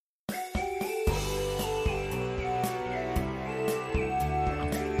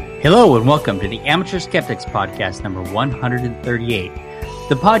Hello and welcome to the Amateur Skeptics Podcast number 138,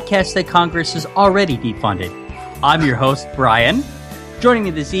 the podcast that Congress has already defunded. I'm your host, Brian. Joining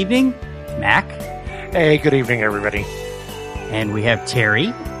me this evening, Mac. Hey, good evening, everybody. And we have Terry.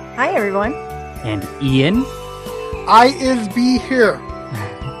 Hi, everyone. And Ian. I is be here.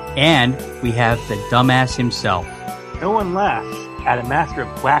 And we have the dumbass himself. No one laughs at a master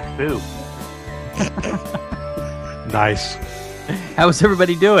of black foo. Nice. How's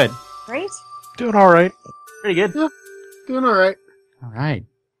everybody doing? Great. Doing all right. Pretty good. Yeah, doing all right. All right.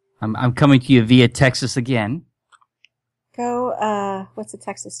 I'm coming to you via Texas again. Go, what's the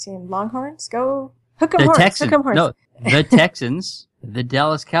Texas team? Longhorns? Go Hook 'em The Horns. Texans. Hook 'em Horns. No, the Texans, the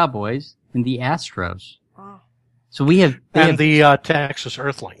Dallas Cowboys, and the Astros. So we have... the Texas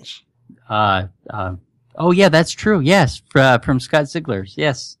Earthlings. Oh, yeah, that's true. Yes, from Scott Ziegler's.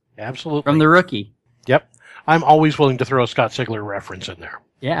 Yes. Absolutely. From the rookie. Yep. I'm always willing to throw a Scott Ziegler reference in there.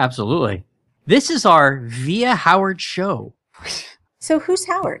 Yeah, absolutely. This is our Via Howard show. So who's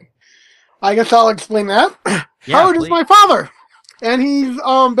Howard? I guess I'll explain that. Yeah, Howard please. is my father. And he's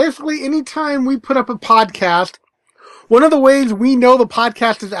basically anytime we put up a podcast, one of the ways we know the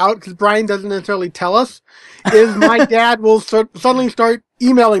podcast is out, because Brian doesn't necessarily tell us, is my dad will suddenly start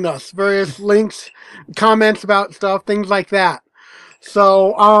emailing us various links, comments about stuff, things like that.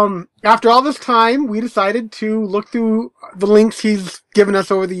 So, after all this time, we decided to look through the links he's given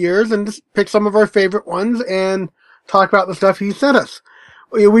us over the years and just pick some of our favorite ones and talk about the stuff he sent us.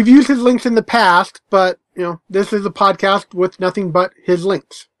 We've used his links in the past, but, this is a podcast with nothing but his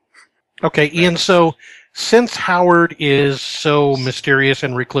links. Okay, Ian, so since Howard is so mysterious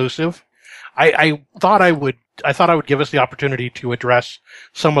and reclusive, I thought I would give us the opportunity to address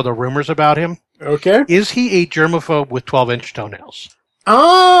some of the rumors about him. Okay. Is he a germaphobe with 12-inch toenails?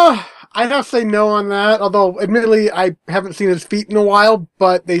 I'd have to say no on that, although admittedly I haven't seen his feet in a while,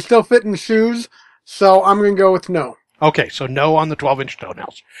 but they still fit in shoes, so I'm going to go with no. Okay, so no on the 12-inch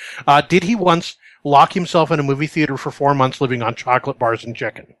toenails. Did he once lock himself in a movie theater for 4 months living on chocolate bars and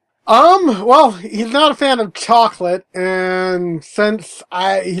chicken? Well, he's not a fan of chocolate, and since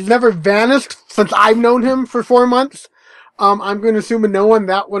he's never vanished since I've known him for 4 months, I'm going to assume a no on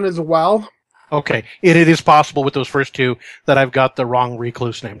that one as well. Okay, it is possible with those first two that I've got the wrong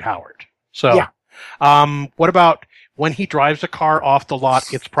recluse named Howard. So, yeah. What about when he drives a car off the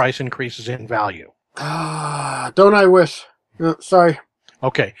lot, its price increases in value? Don't I wish? No, sorry.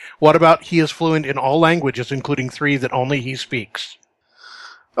 Okay, what about he is fluent in all languages, including 3 that only he speaks?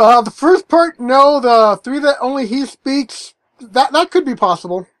 The first part, no. The 3 that only he speaks, that could be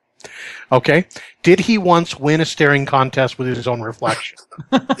possible. Okay, did he once win a staring contest with his own reflection?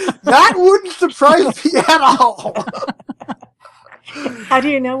 That wouldn't surprise me at all. How do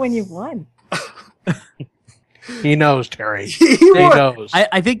you know when you've won? He knows, Terry. He He would. knows.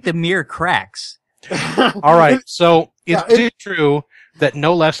 I think the mirror cracks. All right, so Yeah, is it true that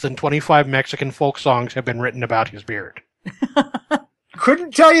no less than 25 Mexican folk songs have been written about his beard?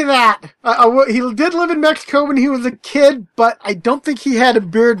 Couldn't tell you that. He did live in Mexico when he was a kid, but I don't think he had a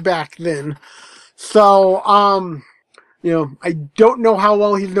beard back then. So, I don't know how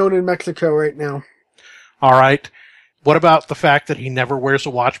well he's known in Mexico right now. All right. What about the fact that he never wears a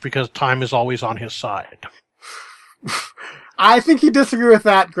watch because time is always on his side? I think he'd disagree with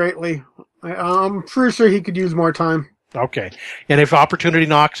that greatly. I'm pretty sure he could use more time. Okay. And if opportunity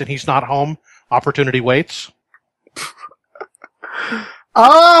knocks and he's not home, opportunity waits?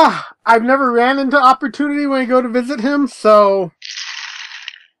 I've never ran into opportunity when I go to visit him, so...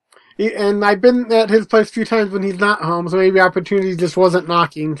 And I've been at his place a few times when he's not home, so maybe opportunity just wasn't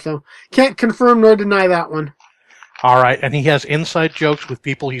knocking, so... Can't confirm nor deny that one. All right. And he has inside jokes with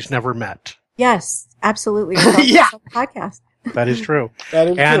people he's never met. Yes, absolutely. Yeah. Podcast. That is true. That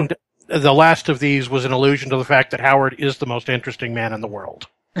is And true. the last of these was an allusion to the fact that Howard is the most interesting man in the world.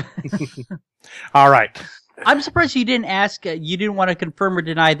 All right. I'm surprised you didn't ask, you didn't want to confirm or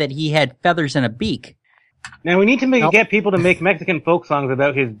deny that he had feathers and a beak. Now we need to get people to make Mexican folk songs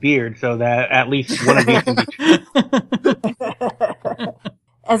about his beard so that at least one of these can be true.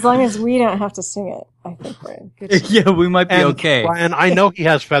 As long as we don't have to sing it, I think we're in good shape. Yeah, we might be And okay. Brian, I know he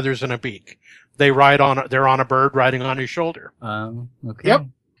has feathers and a beak. They're on a bird riding on his shoulder. Okay. Yep.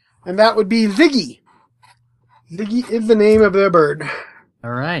 And that would be Ziggy. Ziggy is the name of the bird.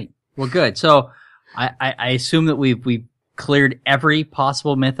 All right. Well, good. So I assume that we've cleared every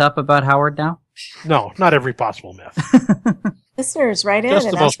possible myth up about Howard now? No, not every possible myth. Listeners, write in Just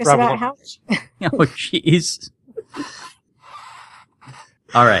and the most ask us about prevalent how. ones. Oh, jeez.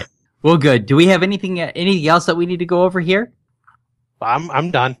 All right. Well, good. Do we have anything else that we need to go over here?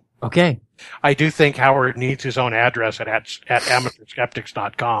 I'm done. Okay. I do think Howard needs his own address at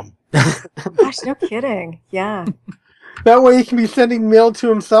amateurskeptics.com. Gosh, no kidding. Yeah. That way he can be sending mail to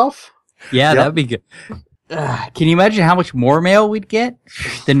himself. Yeah, that'd be good. Can you imagine how much more mail we'd get?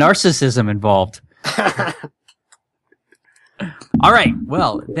 The narcissism involved. All right,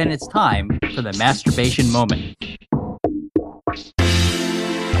 well, then it's time for the masturbation moment.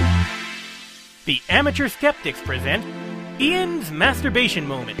 The Amateur Skeptics present Ian's Masturbation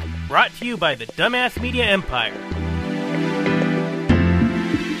Moment, brought to you by the Dumbass Media Empire.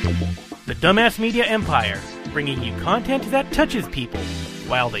 The Dumbass Media Empire, bringing you content that touches people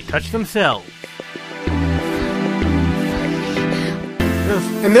while they touch themselves.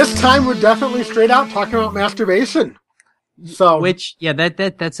 And this time we're definitely straight out talking about masturbation. So, Which, yeah,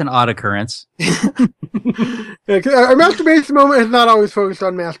 that's an odd occurrence. Our masturbation moment is not always focused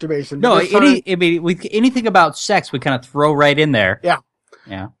on masturbation. No, with anything about sex, we kind of throw right in there. Yeah.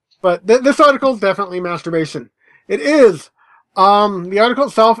 Yeah. But this article is definitely masturbation. It is. The article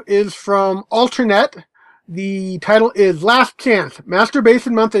itself is from Alternet. The title is Last Chance.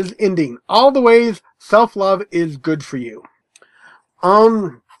 Masturbation Month is ending. All the ways self-love is good for you.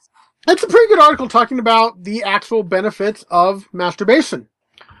 It's a pretty good article talking about the actual benefits of masturbation.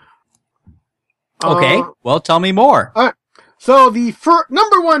 Okay, well, tell me more. All right. So the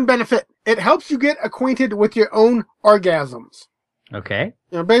number one benefit, it helps you get acquainted with your own orgasms. Okay.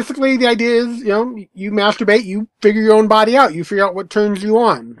 Basically the idea is, you masturbate, you figure your own body out, you figure out what turns you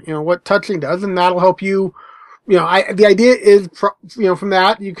on, what touching does, and that'll help you, the idea is, from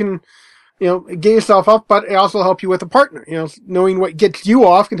that you can, get yourself off, but it also help you with a partner. Knowing what gets you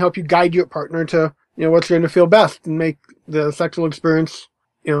off can help you guide your partner to, what's going to feel best and make the sexual experience,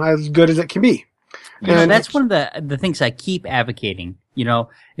 as good as it can be. And that's one of the things I keep advocating. One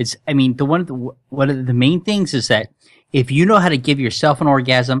of the main things is that if you know how to give yourself an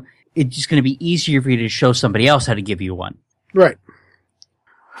orgasm, it's just going to be easier for you to show somebody else how to give you one. Right.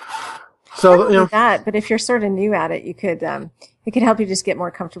 So, that, but if you're sort of new at it, you could, it could help you just get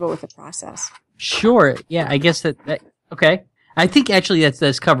more comfortable with the process. Sure. Yeah, I guess that okay. I think actually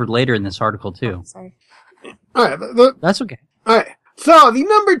that's covered later in this article too. Oh, sorry. All right. That's okay. All right. So the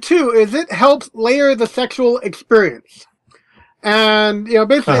number 2 is it helps layer the sexual experience. And,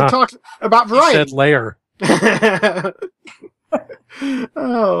 basically it talks about variety. You said layer.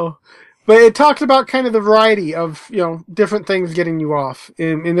 Oh. But it talks about kind of the variety of, different things getting you off.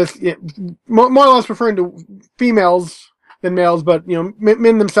 In this, more or less referring to females than males, but,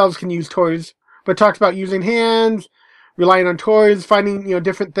 men themselves can use toys. But it talks about using hands, relying on toys, finding,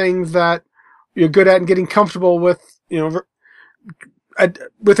 different things that you're good at and getting comfortable with, with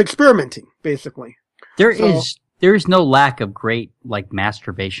experimenting, basically. There is no lack of great,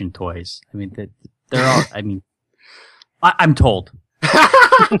 masturbation toys. I mean, they're all, I'm told.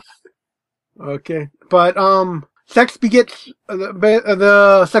 Okay. But, sex begets,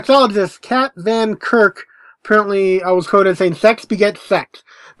 the sexologist, Kat Van Kirk, apparently, I was quoted saying, sex begets sex.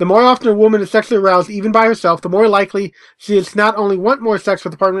 The more often a woman is sexually aroused, even by herself, the more likely she is to not only want more sex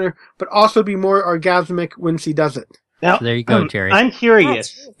with a partner, but also be more orgasmic when she does it. Now, so there you go, Terry. I'm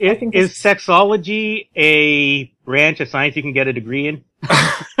curious. Is sexology a branch of science you can get a degree in?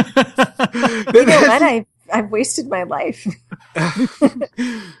 You know what? I've wasted my life.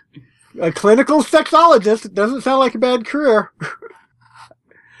 A clinical sexologist. It doesn't sound like a bad career.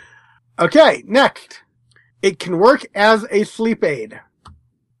 Okay, next. It can work as a sleep aid.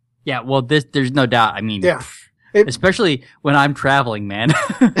 Yeah, well, there's no doubt. I mean, yeah. Especially when I'm traveling, man.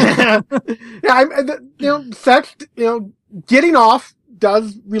 Sex, getting off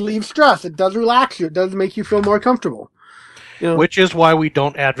does relieve stress. It does relax you. It does make you feel more comfortable. Which is why we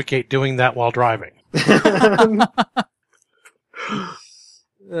don't advocate doing that while driving. That's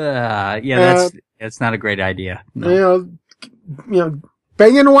not a great idea. No.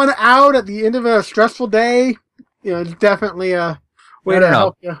 Banging one out at the end of a stressful day, it's definitely a way to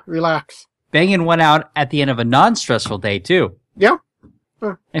help you relax. Banging one out at the end of a non-stressful day, too. Yeah.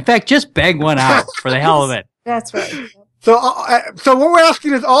 In fact, just bang one out for the hell of it. That's right. So what we're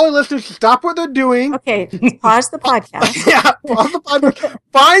asking is all the listeners to stop what they're doing. Okay, pause the podcast. Yeah, pause the podcast.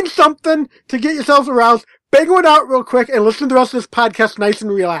 Find something to get yourselves aroused. Bang one out real quick and listen to the rest of this podcast nice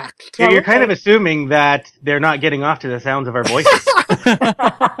and relaxed. Yeah, you're kind of assuming that they're not getting off to the sounds of our voices.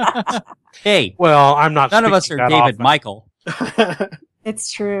 Hey. Well, I'm not. None of us are David often. Michael.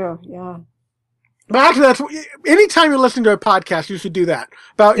 It's true, yeah. But actually, anytime you're listening to a podcast, you should do that.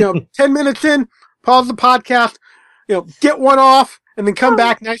 About 10 minutes in, pause the podcast, get one off, and then come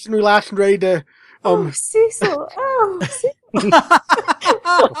back nice and relaxed and ready to. Cecil. Oh, Cecil.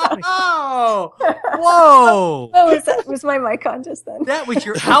 Oh, whoa! Oh, was my mic on just then? That was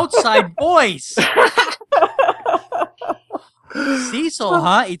your outside voice. Cecil,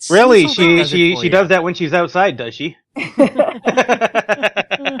 huh? It's Really? Cecil that does it She for you. does that when she's outside, does she?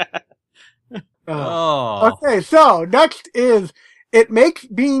 Oh. Okay, so next is it makes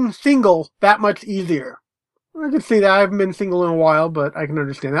being single that much easier. I can see that. I haven't been single in a while, but I can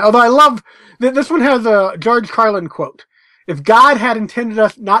understand that. Although I love that this one has a George Carlin quote. If God had intended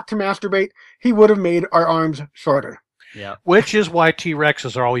us not to masturbate, he would have made our arms shorter. Yeah. Which is why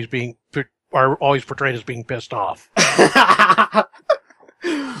T-Rexes are always portrayed as being pissed off.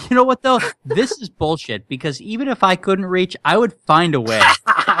 You know what, though? This is bullshit, because even if I couldn't reach, I would find a way.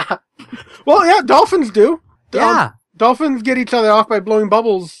 Well, yeah, dolphins do. Yeah. Dolphins get each other off by blowing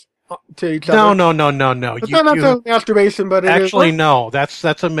bubbles to each other. No. It's not necessarily masturbation, but Actually, no. That's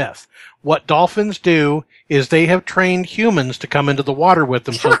a myth. What dolphins do is they have trained humans to come into the water with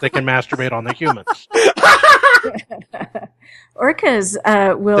them so that they can masturbate on the humans. Orcas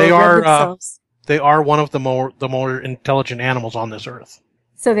will They rub are themselves. they are one of the more intelligent animals on this earth.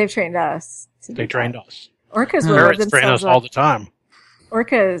 So they've trained us. They trained us. Orcas will rub Parrots train us themselves all up. the time.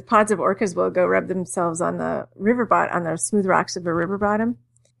 Pods of orcas will go rub themselves on the on the smooth rocks of a river bottom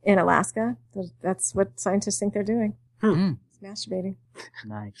in Alaska. That's what scientists think they're doing. Hmm. It's masturbating.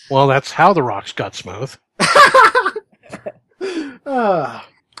 Nice. Well, that's how the rocks got smooth.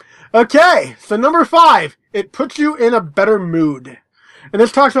 Okay, so number 5, it puts you in a better mood. And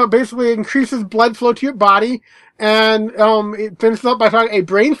this talks about basically increases blood flow to your body, and it finishes up by talking a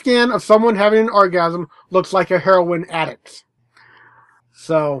brain scan of someone having an orgasm looks like a heroin addict.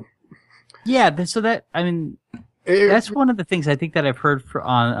 So, Yeah, that's one of the things I think that I've heard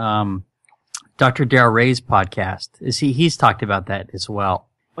on Dr. Darryl Ray's podcast. Is he's talked about that as well.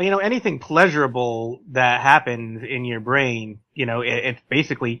 Well, anything pleasurable that happens in your brain, it's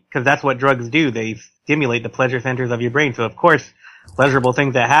basically, because that's what drugs do. They stimulate the pleasure centers of your brain. So, of course, pleasurable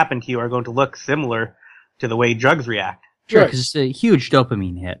things that happen to you are going to look similar to the way drugs react. Sure, because it's a huge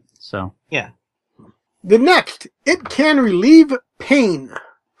dopamine hit. So Yeah. the next, it can relieve pain.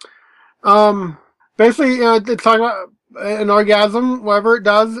 Basically, it's talking about an orgasm, whatever it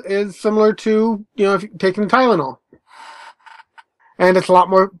does, is similar to, if you're taking Tylenol. And it's a lot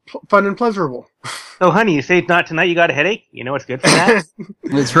more fun and pleasurable. So, honey, you say it's not tonight, you got a headache? You know what's good for that?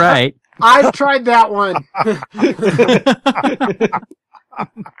 that's right. I've tried that one.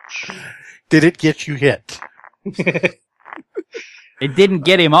 Did it get you hit? It didn't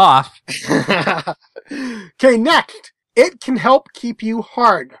get him off. Okay, next. It can help keep you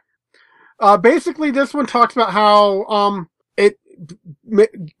hard. Basically, this one talks about how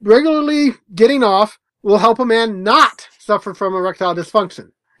regularly getting off will help a man not suffer from erectile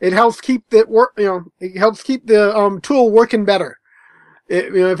dysfunction. It helps keep the tool working better.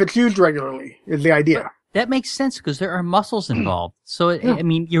 If it's used regularly, is the idea. That makes sense because there are muscles involved. So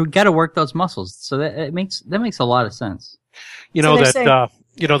you got to work those muscles. So that makes a lot of sense. The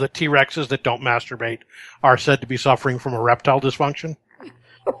T-Rexes that don't masturbate are said to be suffering from erectile dysfunction.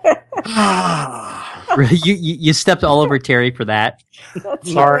 You stepped all over Terry for that.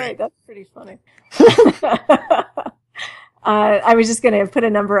 That's Sorry. Right. That's pretty funny. I was just going to put a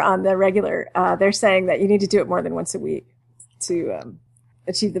number on the regular. They're saying that you need to do it more than once a week to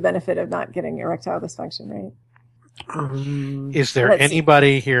achieve the benefit of not getting erectile dysfunction, right? Is there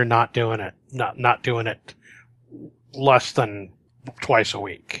anybody here not doing it? Not doing it less than twice a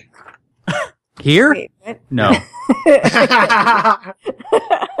week? Here? Wait, what? No.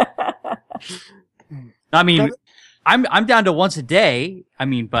 I mean, I'm down to once a day. I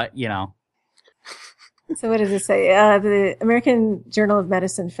mean, but So what does it say? The American Journal of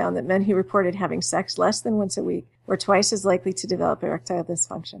Medicine found that men who reported having sex less than once a week were twice as likely to develop erectile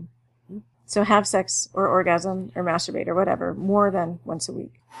dysfunction. So have sex or orgasm or masturbate or whatever more than once a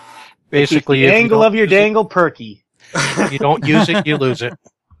week. Basically, the angle of your dangle perky. If you don't use it, you lose it.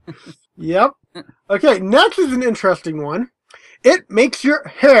 Yep. Okay, next is an interesting one. It makes your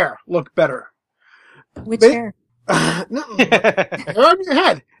hair look better. Which hair? No, hair on your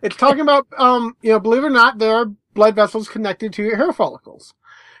head. It's talking about, believe it or not, there are blood vessels connected to your hair follicles.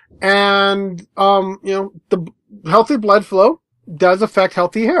 And, the healthy blood flow does affect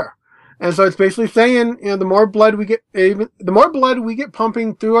healthy hair. And so it's basically saying, the more blood we get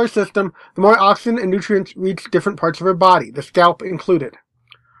pumping through our system, the more oxygen and nutrients reach different parts of our body, the scalp included.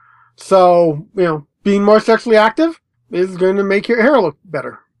 So, being more sexually active is going to make your hair look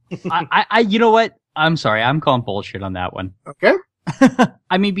better. you know what? I'm sorry. I'm calling bullshit on that one. Okay.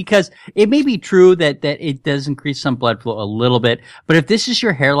 I mean, because it may be true that it does increase some blood flow a little bit, but if this is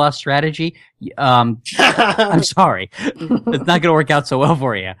your hair loss strategy, I'm sorry, it's not going to work out so well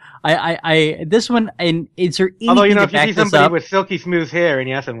for you. This one, and is there anything Although, you know, to if you back see this somebody up? with silky smooth hair and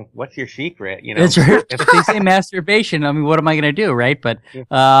you ask them, what's your secret? You know, That's right. If they say masturbation, I mean, what am I going to do, right? But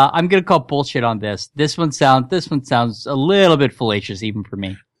I'm going to call bullshit on this. This one sounds a little bit fallacious, even for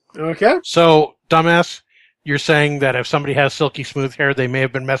me. Okay. So, dumbass, you're saying that if somebody has silky smooth hair, they may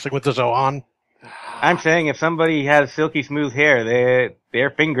have been messing with the Zohan? I'm saying if somebody has silky smooth hair,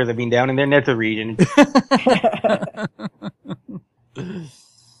 their fingers have been down in their nether region.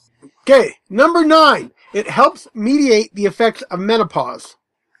 Okay, number 9. It helps mediate the effects of menopause.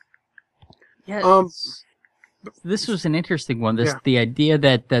 Yeah. This was an interesting one. The idea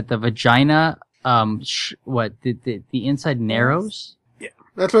that the vagina, the inside narrows. Yeah,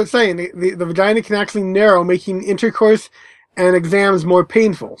 that's what it's saying. The vagina can actually narrow, making intercourse and exams more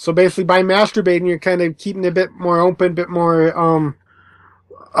painful. So basically, by masturbating, you're kind of keeping it a bit more open, a bit more.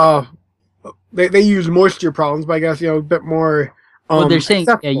 They use moisture problems, but I guess a bit more. Well, they're saying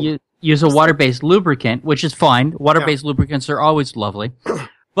you use a water-based lubricant, which is fine. Water-based lubricants are always lovely,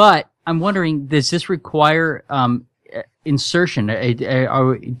 but I'm wondering, does this require insertion?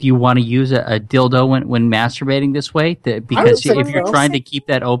 Do you want to use a dildo when masturbating this way? Because if you're trying to keep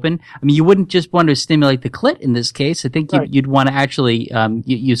that open, I mean, you wouldn't just want to stimulate the clit in this case. I think you'd want to actually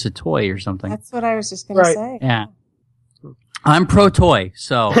use a toy or something. That's what I was just going to say. Yeah. I'm pro-toy,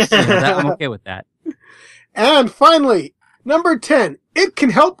 so I'm okay with that. And finally, number 10, it can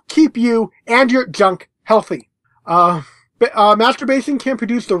help keep you and your junk healthy. Masturbation can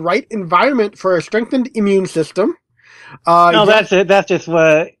produce the right environment for a strengthened immune system. No, that's it. That's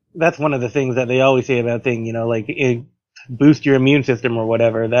one of the things that they always say about things, like it boost your immune system or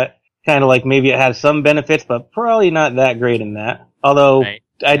whatever. That kind of like maybe it has some benefits, but probably not that great in that. Although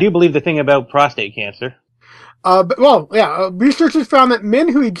I do believe the thing about prostate cancer. Researchers found that men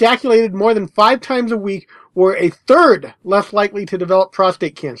who ejaculated more than 5 times a week were a third less likely to develop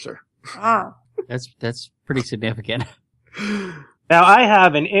prostate cancer. Wow. That's pretty significant. Now, I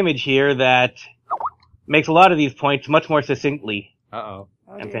have an image here that makes a lot of these points much more succinctly. Uh-oh.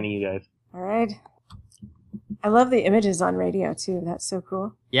 I'm sending you guys. All right. I love the images on radio, too. That's so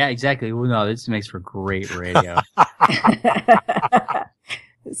cool. Yeah, exactly. Well, no, this makes for great radio.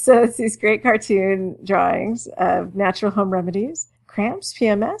 So it's these great cartoon drawings of natural home remedies. Cramps,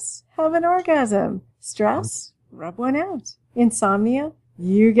 PMS, have an orgasm. Stress, rub one out. Insomnia,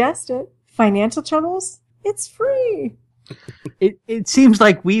 you guessed it. Financial troubles, it's free. It seems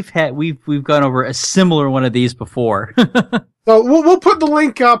like we've gone over a similar one of these before. So we'll put the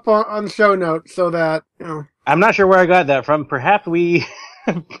link up on show notes so that I'm not sure where I got that from. Perhaps we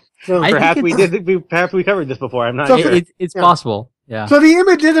covered this before. I'm not sure. It's possible. Yeah. So the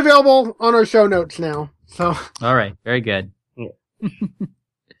image is available on our show notes now. So all right, very good. Yeah.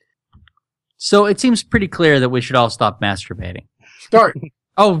 So it seems pretty clear that we should all stop masturbating. Start.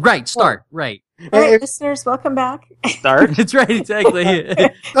 Oh, right. Start. Right. All right, listeners, welcome back. Start. That's right. Exactly.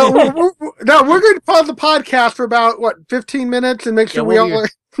 No, we're going to pause the podcast for about 15 minutes and make sure we'll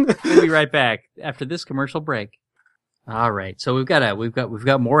be right back after this commercial break. All right. So we've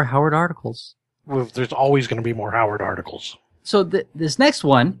got more Howard articles. There's always going to be more Howard articles. So this next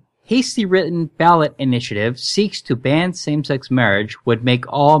one, hasty written ballot initiative seeks to ban same-sex marriage, would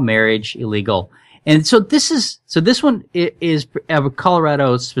make all marriage illegal. And so this one is a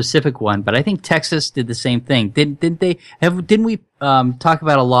Colorado specific one, but I think Texas did the same thing. Didn't we talk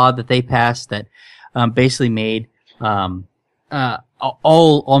about a law that they passed that basically made all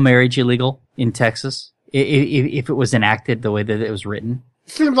marriage illegal in Texas if it was enacted the way that it was written?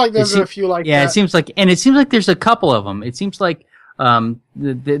 Seems like there's a few like that. Yeah, it seems like there's a couple of them. It seems like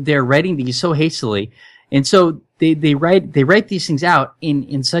they're writing these so hastily, and so they write these things out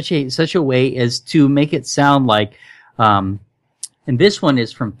in such a way as to make it sound like. And this one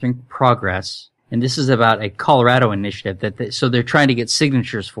is from Think Progress, and this is about a Colorado initiative so they're trying to get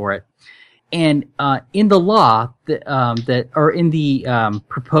signatures for it. And in the law or in the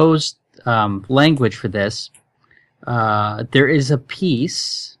proposed language for this. There is a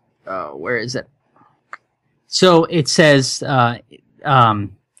piece. Where is it? So it says, the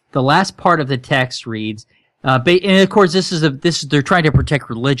last part of the text reads, and of course they're trying to protect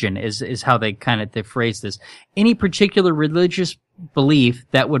religion is how they phrase this. Any particular religious belief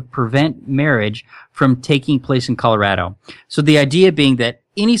that would prevent marriage from taking place in Colorado. So the idea being that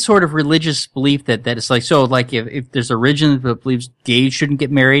any sort of religious belief that is like, if there's a religion that believes gays shouldn't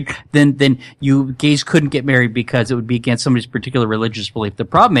get married, then gays couldn't get married because it would be against somebody's particular religious belief. The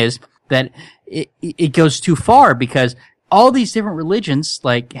problem is that it goes too far because all these different religions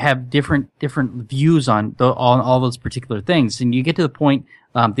like have different views on all those particular things, and you get to the point.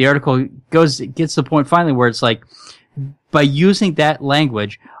 The article gets to the point finally where it's like, by using that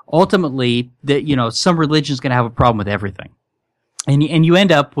language, ultimately that some religion's going to have a problem with everything, and you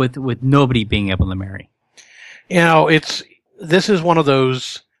end up with nobody being able to marry. This is one of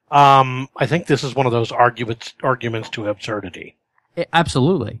those. I think this is one of those arguments to absurdity.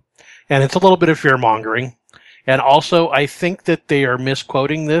 Absolutely. And it's a little bit of fear-mongering. And also, I think that they are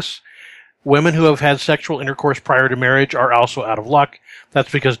misquoting this. Women who have had sexual intercourse prior to marriage are also out of luck.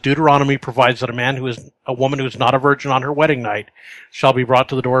 That's because Deuteronomy provides that a woman who is not a virgin on her wedding night shall be brought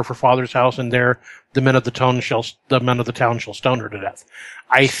to the door of her father's house, and there the men of the town shall stone her to death.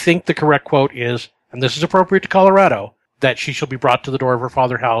 I think the correct quote is, and this is appropriate to Colorado, that she shall be brought to the door of her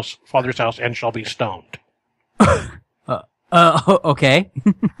father's house and shall be stoned. Okay.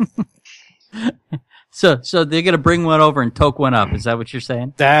 So they're going to bring one over and toke one up. Is that what you're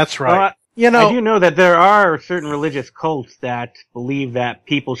saying? That's right. Well, I do know that there are certain religious cults that believe that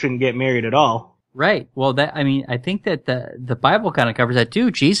people shouldn't get married at all. Right. Well, I think that the Bible kind of covers that too.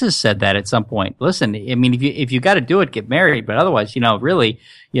 Jesus said that at some point. Listen, I mean, if you got to do it, get married. But otherwise, really,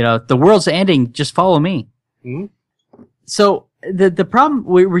 the world's ending. Just follow me. Mm-hmm. So the problem,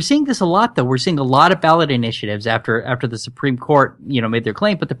 we're seeing this a lot, though. We're seeing a lot of ballot initiatives after the Supreme Court, made their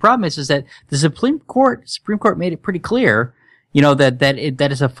claim. But the problem is that the Supreme Court made it pretty clear, that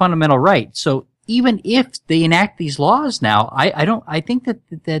is a fundamental right. So even if they enact these laws now, I think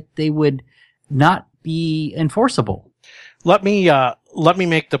that they would not be enforceable. Let me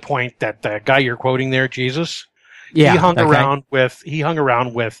make the point that the guy you're quoting there, Jesus, he hung around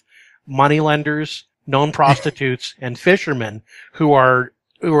with moneylenders, known prostitutes, and fishermen who are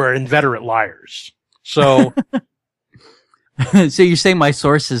inveterate liars. So, so you're saying my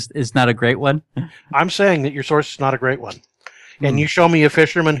source is not a great one? I'm saying that your source is not a great one. And you show me a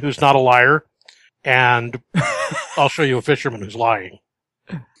fisherman who's not a liar, and I'll show you a fisherman who's lying.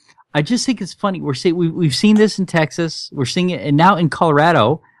 I just think it's funny. We've seen this in Texas. We're seeing it, and now in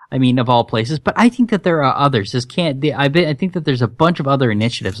Colorado. I mean, of all places. But I think that there are others. I think that there's a bunch of other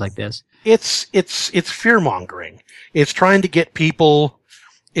initiatives like this. It's fear mongering. It's trying to get people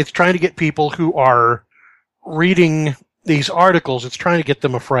who are reading these articles. It's trying to get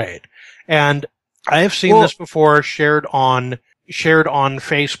them afraid. And I have seen this before shared on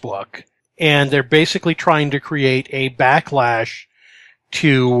Facebook, and they're basically trying to create a backlash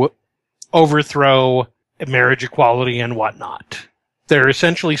to overthrow marriage equality and whatnot. They're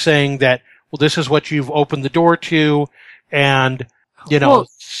essentially saying that, well, this is what you've opened the door to, and,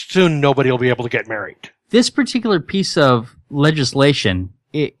 soon nobody will be able to get married. This particular piece of legislation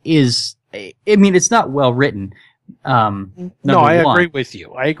it's not well written. No, I agree with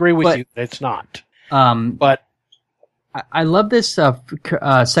you. It's not. But I love this 2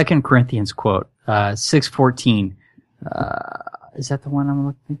 Corinthians quote, 6:14. Is that the one I'm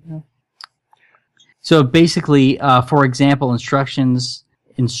looking at? So basically, for example,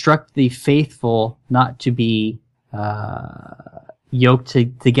 instruct the faithful not to be yoked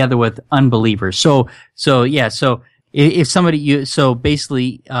together with unbelievers. So if somebody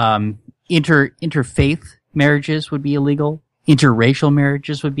basically interfaith marriages would be illegal, interracial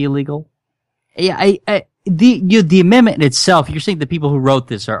marriages would be illegal. Yeah, the amendment in itself, you're saying the people who wrote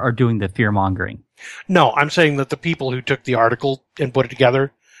this are doing the fear mongering. No, I'm saying that the people who took the article and put it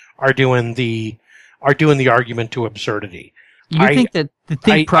together are doing the argument to absurdity. You think that the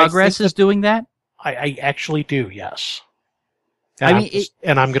Think Progress is doing that? I actually do, yes.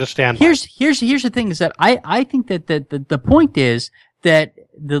 And I'm going to stand by it. Here's the thing is that I think that the point is that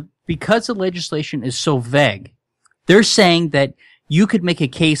because the legislation is so vague, they're saying that you could make a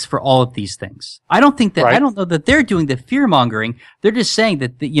case for all of these things. I don't know that they're doing the fear mongering. They're just saying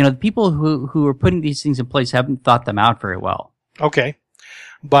that the people who are putting these things in place haven't thought them out very well. Okay.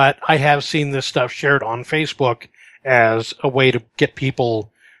 But I have seen this stuff shared on Facebook as a way to get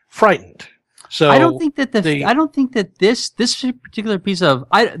people frightened. So I don't think that this particular piece of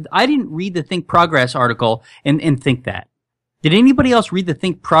I didn't read the Think Progress article and think that. Did anybody else read the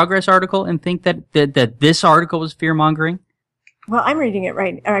Think Progress article and think that this article was fear mongering? Well, I'm reading it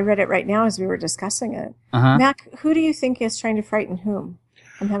right. I read it right now as we were discussing it. Uh-huh. Mac, who do you think is trying to frighten whom?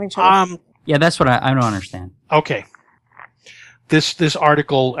 I'm having trouble. Yeah, that's what I don't understand. Okay. This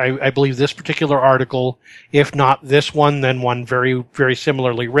article, I believe this particular article, if not this one, then one very, very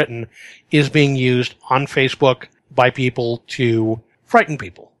similarly written, is being used on Facebook by people to frighten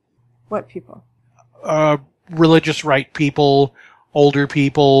people. What people? Religious right people, older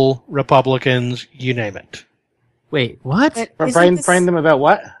people, Republicans, you name it. Wait, what? Frighten them about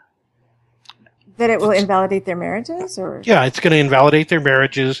what? That it will invalidate their marriages, or Yeah, it's going to invalidate their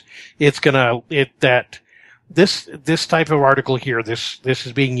marriages. It's going to this type of article here. This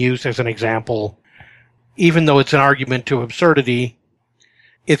is being used as an example, even though it's an argument to absurdity.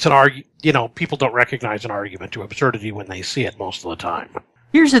 It's an people don't recognize an argument to absurdity when they see it most of the time.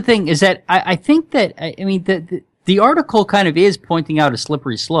 Here's the thing: is that I think that the article kind of is pointing out a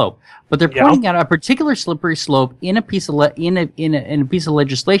slippery slope, but they're pointing out a particular slippery slope in a piece of in a piece of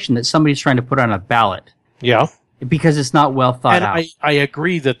legislation that somebody's trying to put on a ballot. Yeah, because it's not well thought out. I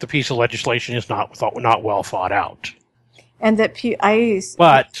agree that the piece of legislation is not well thought out. And that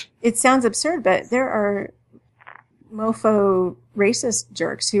but it sounds absurd, but there are mofo racist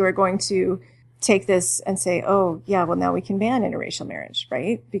jerks who are going to take this and say, "Oh, yeah, well now we can ban interracial marriage,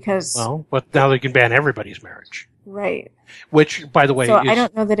 right?" Because but now they can ban everybody's marriage. Right. Which, by the way, I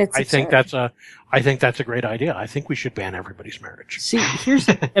don't know that it's. I think that's a great idea. I think we should ban everybody's marriage. See, here's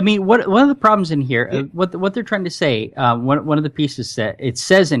one of the problems in here. What they're trying to say. One of the pieces it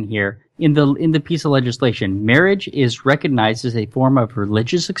says in here in the piece of legislation, marriage is recognized as a form of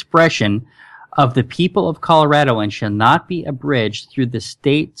religious expression of the people of Colorado and shall not be abridged through the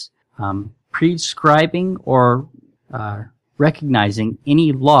state's prescribing or recognizing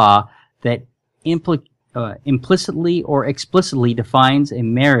any law that implicitly or explicitly defines a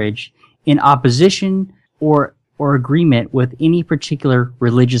marriage in opposition or agreement with any particular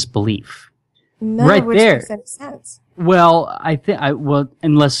religious belief. None right of which there. makes any sense. Well, I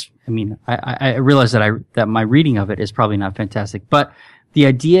realize that my reading of it is probably not fantastic, but the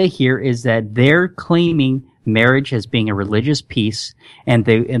idea here is that they're claiming marriage as being a religious piece, and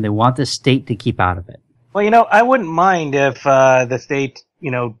they want the state to keep out of it. Well, I wouldn't mind if the state,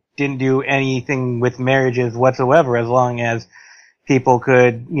 didn't do anything with marriages whatsoever, as long as people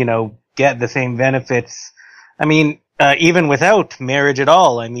could, get the same benefits. I mean, even without marriage at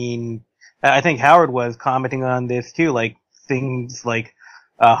all. I mean, I think Howard was commenting on this too, like things like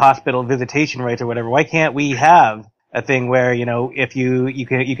hospital visitation rights or whatever. Why can't we have a thing where, if you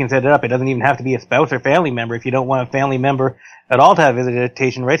can set it up, it doesn't even have to be a spouse or family member. If you don't want a family member at all to have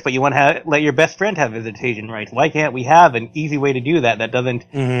visitation rights, but you want to let your best friend have visitation rights, why can't we have an easy way to do that doesn't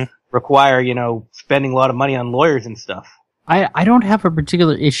require, spending a lot of money on lawyers and stuff? I don't have a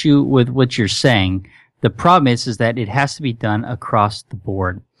particular issue with what you're saying. The problem is that it has to be done across the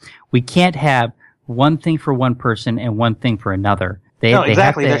board. We can't have one thing for one person and one thing for another.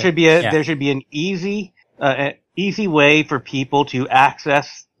 Exactly. There should be an easy way for people to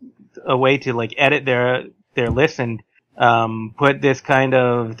access a way to edit their list and put this kind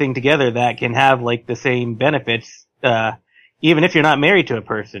of thing together that can have the same benefits, even if you're not married to a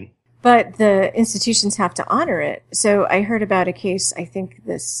person. But the institutions have to honor it. So I heard about a case. I think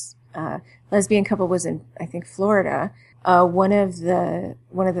this lesbian couple was in Florida. With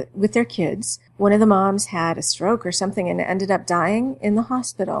their kids, one of the moms had a stroke or something and ended up dying in the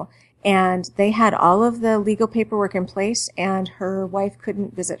hospital. And they had all of the legal paperwork in place, and her wife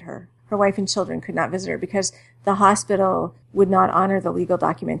couldn't visit her. Her wife and children could not visit her because the hospital would not honor the legal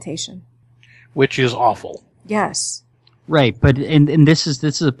documentation. Which is awful. Yes. Right, but and this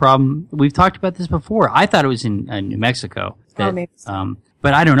is a problem. We've talked about this before. I thought it was in New Mexico. Maybe so.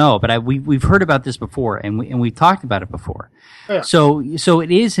 But I don't know. But we've heard about this before, and we've talked about it before. Yeah. So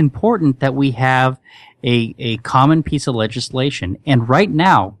it is important that we have a common piece of legislation. And right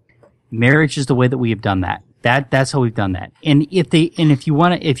now, marriage is the way that we have done that. That's how we've done that. And if you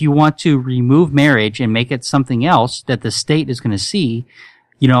want to remove marriage and make it something else that the state is going to see,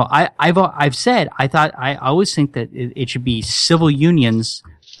 I've said I always think that it should be civil unions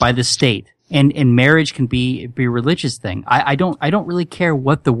by the state. And marriage can be a religious thing. I don't really care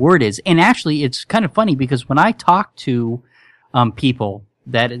what the word is. And actually, it's kind of funny because when I talk to people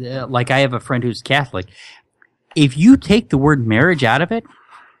that I have a friend who's Catholic, if you take the word marriage out of it,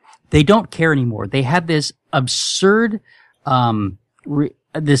 they don't care anymore. They have this absurd attachment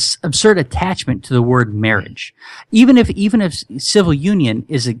to the word marriage. Even if civil union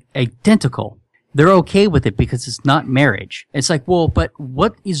is identical, they're okay with it because it's not marriage. It's like, well, but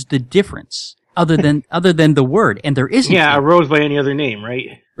what is the difference other than the word? And there isn't. Yeah, a rose by any other name,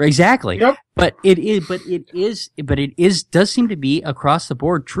 right? Exactly. Yep. But it does seem to be across the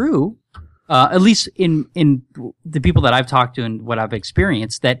board true. At least in the people that I've talked to and what I've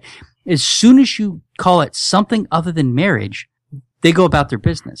experienced, that as soon as you call it something other than marriage, they go about their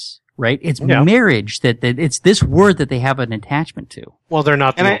business, right? It's marriage that it's this word that they have an attachment to. Well, they're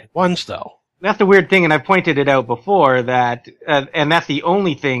not the only ones, though. That's the weird thing, and I've pointed it out before, that and that's the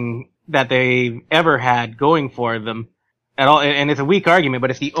only thing that they've ever had going for them at all. And it's a weak argument,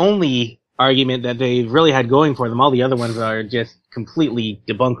 but it's the only argument that they've really had going for them. All the other ones are just completely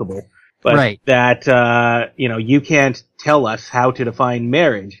debunkable. but Right. that, you can't tell us how to define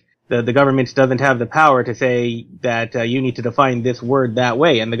marriage. The government doesn't have the power to say that you need to define this word that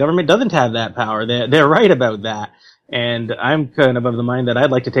way, and the government doesn't have that power. They're right about that, and I'm kind of the mind that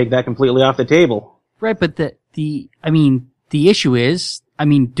I'd like to take that completely off the table. Right, but the issue is,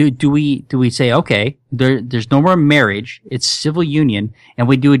 do we say, okay, there's no more marriage, it's civil union, and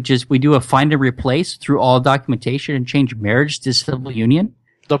we do a find and replace through all documentation and change marriage to civil union?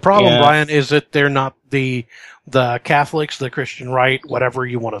 The problem, Brian, is that they're not the Catholics, the Christian right, whatever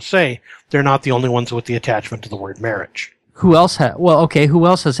you want to say. They're not the only ones with the attachment to the word marriage. Who else has an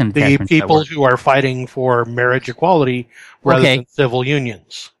attachment The to that people word? who are fighting for marriage equality rather than civil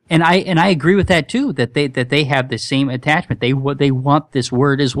unions. And I agree with that too, that they have the same attachment. They want this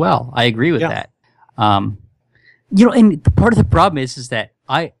word as well. I agree with that. And the part of the problem is that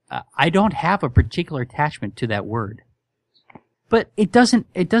I don't have a particular attachment to that word. But it doesn't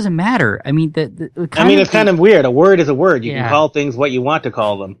matter. I mean, it's kind of weird. A word is a word. You can call things what you want to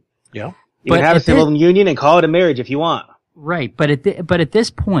call them. Yeah. You can have a civil union and call it a marriage if you want. Right. But at this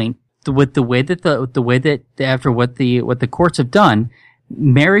point, with the way that after what the courts have done,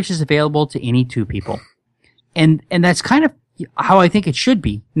 marriage is available to any two people. And that's kind of how I think it should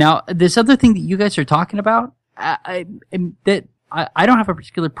be. Now, this other thing that you guys are talking about, I don't have a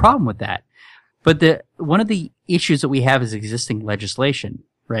particular problem with that. But one of the issues that we have is existing legislation,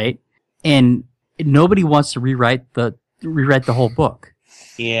 right? And nobody wants to rewrite the whole book.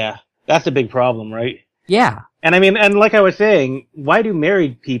 Yeah, that's a big problem, right? Yeah. And and like I was saying, why do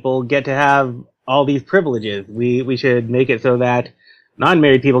married people get to have all these privileges? We should make it so that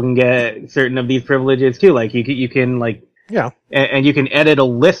non-married people can get certain of these privileges too. Like you can like, yeah, and you can edit a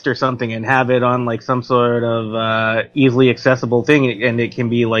list or something and have it on like some sort of easily accessible thing, and it can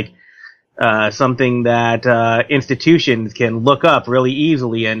be like something that institutions can look up really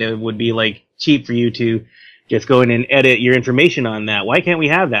easily, and it would be like cheap for you to just go in and edit your information on that. Why can't we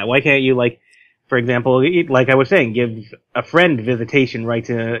have that? Why can't you, like, for example, like I was saying, give a friend visitation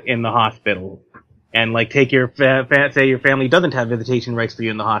rights in the hospital, and like take your say your family doesn't have visitation rights for you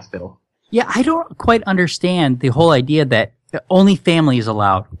in the hospital. Yeah, I don't quite understand the whole idea that only family is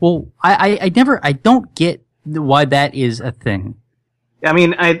allowed. Well, I don't get why that is a thing.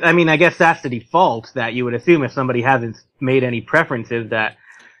 I guess that's the default, that you would assume if somebody hasn't made any preferences that,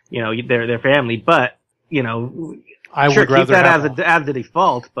 they're family, but, I sure, would keep rather that as the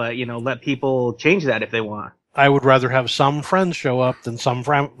default, but, let people change that if they want. I would rather have some friends show up than some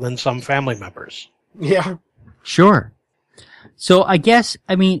family members. Yeah. Sure. So I guess,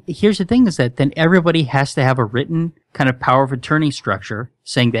 here's the thing is that then everybody has to have a written kind of power of attorney structure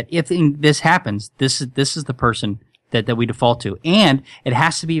saying that if this happens, this is the person that we default to, and it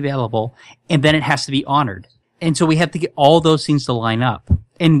has to be available, and then it has to be honored. And so we have to get all those things to line up.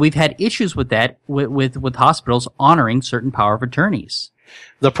 And we've had issues with that with hospitals honoring certain power of attorneys.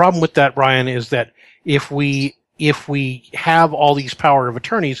 The problem with that, Brian, is that if we have all these power of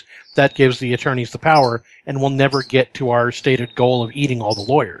attorneys, that gives the attorneys the power, and we'll never get to our stated goal of eating all the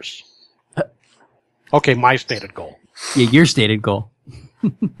lawyers. Okay, my stated goal. Yeah, your stated goal.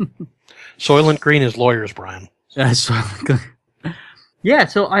 Soylent Green is lawyers, Brian. Yeah, so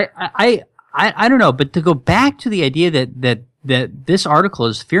I don't know, but to go back to the idea that this article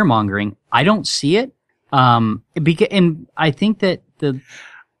is fear mongering, I don't see it. And I think that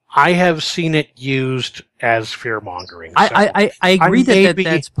I have seen it used as fear mongering. I agree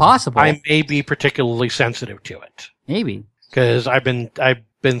that's possible. I may be particularly sensitive to it. Maybe because I've been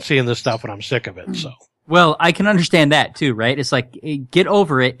seeing this stuff and I'm sick of it. So well, I can understand that too, right? It's like get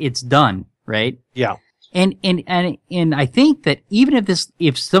over it, it's done, right? Yeah. And I think that even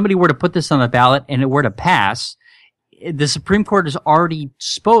if somebody were to put this on the ballot and it were to pass, the Supreme Court has already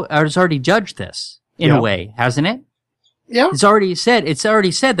judged this in a way, hasn't it? Yeah. It's already said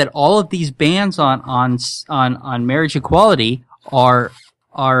that all of these bans on marriage equality are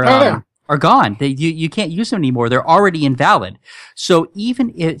gone. You can't use them anymore. They're already invalid. So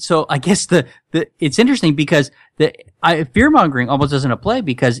I guess it's interesting because fear mongering almost doesn't apply,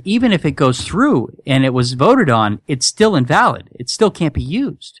 because even if it goes through and it was voted on, it's still invalid. It still can't be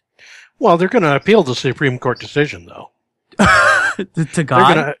used. Well, they're going to appeal the Supreme Court decision, though. to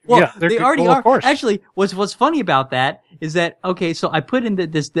God? They already are. Of course. Actually, what's funny about that is that, okay, so I put in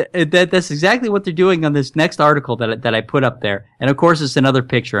that's exactly what they're doing on this next article that I put up there. And of course, it's another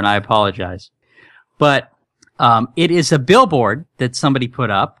picture, and I apologize. But it is a billboard that somebody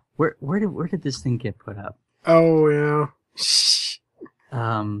put up. Where did this thing get put up? Oh, yeah.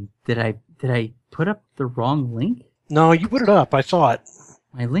 Did I put up the wrong link? No, you put it up. I saw it.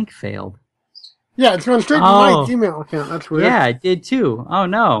 My link failed. Yeah, it's going straight to my Gmail account. That's weird. Yeah, it did too. Oh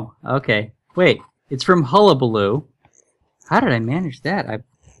no. Okay. Wait. It's from Hullabaloo. How did I manage that?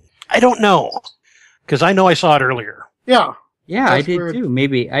 I don't know. Because I know I saw it earlier. Yeah. Yeah, That's I did weird. too.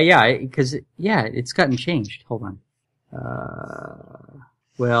 Maybe. Because it's gotten changed. Hold on.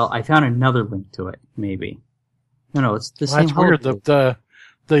 Well, I found another link to it. Maybe. No, it's the same. That's weird. Hullabaloo.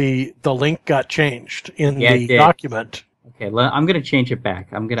 The link got changed in Yeah, it the did. document. Okay, I'm gonna change it back.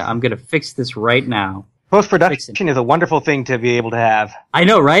 I'm gonna fix this right now. Post-production is a wonderful thing to be able to have. I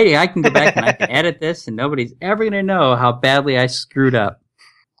know, right? I can go back and I can edit this, and nobody's ever gonna know how badly I screwed up.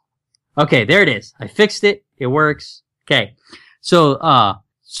 Okay, there it is. I fixed it. It works. Okay, so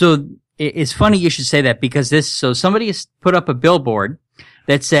it's funny you should say that because somebody has put up a billboard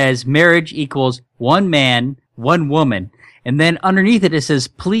that says marriage equals one man, one woman, and then underneath it says,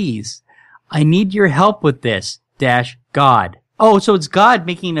 "Please, I need your help with this." God. Oh, so it's God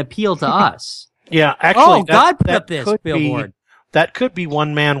making an appeal to us. Yeah, actually, God put up this billboard. That could be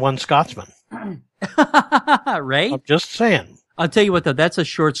one man, one Scotsman. Right? I'm just saying. I'll tell you what, though, that's a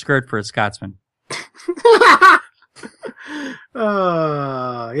short skirt for a Scotsman.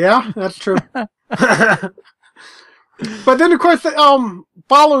 Yeah, that's true. But then, of course,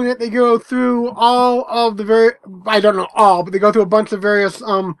 following it, they go through all of the I don't know all, but they go through a bunch of various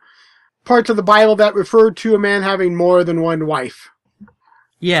parts of the Bible that refer to a man having more than one wife.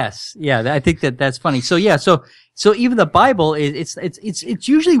 Yes, yeah, I think that's funny. So yeah, so even the Bible it's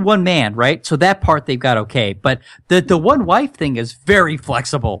usually one man, right? So that part they've got okay, but the one wife thing is very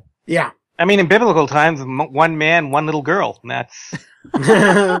flexible. Yeah. I mean, in biblical times, one man, one little girl. That's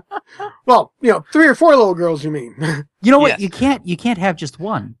Well, 3 or 4 little girls, you mean? You know what? Yes. You can't have just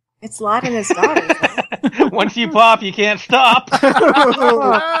one. It's Lot and his daughters. Right? once you pop, you can't stop.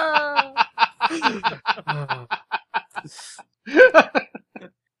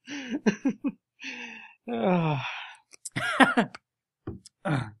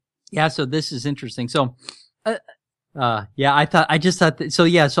 Yeah, so this is interesting. So, yeah, I just thought that, so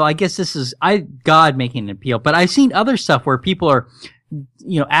yeah, so I guess this is, God making an appeal, but I've seen other stuff where people are,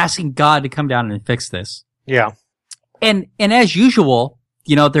 asking God to come down and fix this. Yeah. And as usual,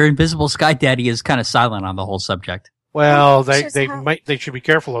 their invisible sky daddy is kind of silent on the whole subject. Well, Well, it's they just they should be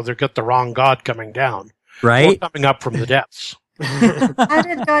careful or they'll get the wrong God coming down. Right? Or coming up from the depths. How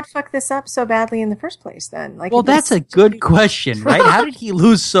did God fuck this up so badly in the first place then? Like, Well, it was that's a good question, right? How did he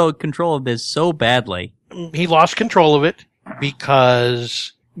lose control of this so badly? He lost control of it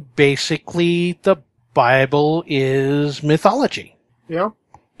because basically the Bible is mythology. Yeah.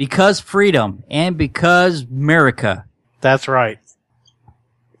 Because freedom and because America. That's right.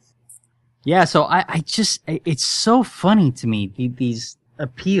 Yeah, so I just, it's so funny to me, these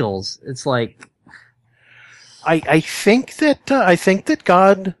appeals. It's like, I think that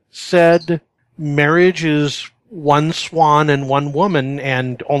God said marriage is one swan and one woman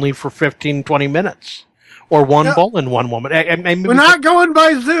and only for 15, 20 minutes. Or one bull and one woman. We're not going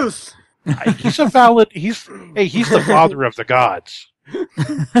by Zeus. He's the father of the gods.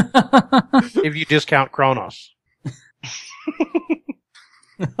 If you discount Kronos.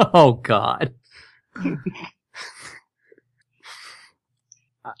 oh God.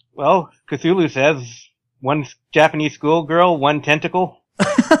 Well, Cthulhu says one Japanese schoolgirl, one tentacle.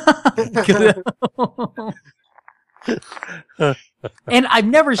 And I've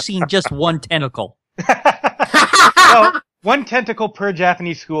never seen just one tentacle. Well, one tentacle per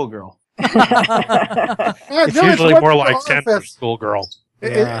Japanese schoolgirl. It's usually more like 10 per schoolgirl.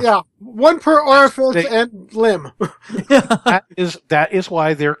 Yeah. One per orifice and limb. That is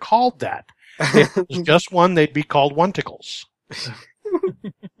why they're called that. If it was just one, they'd be called one-ticles.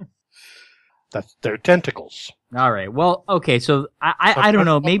 That's their tentacles. All right. Well, okay. So I don't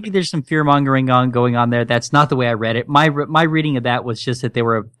know. Maybe there's some fear mongering going on there. That's not the way I read it. My reading of that was just that they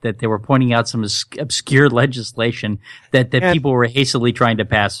were pointing out some obscure legislation that people were hastily trying to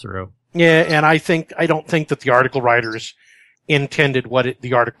pass through. Yeah, and I don't think that the article writers intended what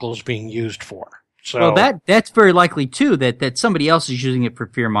the article is being used for. So, well, that's very likely too. That somebody else is using it for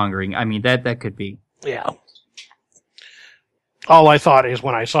fear mongering. I mean, that could be. Yeah. All I thought is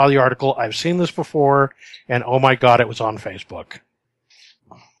when I saw the article, I've seen this before, and oh my God, it was on Facebook.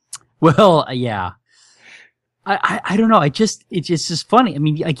 Well, yeah. I don't know. It's just funny. I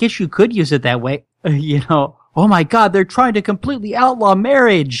mean, I guess you could use it that way. Oh my God, they're trying to completely outlaw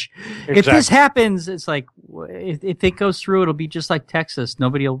marriage. Exactly. If this happens, it's like, if it goes through, it'll be just like Texas.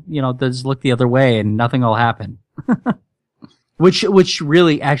 Nobody will, just look the other way and nothing will happen. Which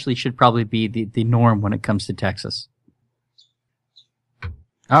really actually should probably be the norm when it comes to Texas.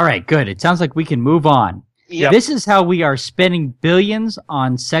 All right, good. It sounds like we can move on. Yep. This is how we are spending billions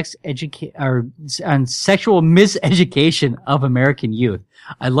on on sexual miseducation of American youth.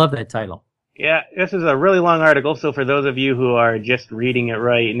 I love that title. Yeah, this is a really long article, so for those of you who are just reading it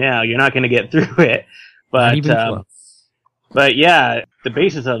right now, you're not going to get through it. Not even close. But yeah, the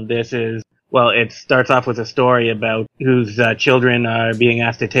basis of this is, well, it starts off with a story about whose children are being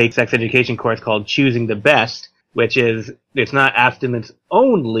asked to take sex education course called Choosing the Best, which is, it's not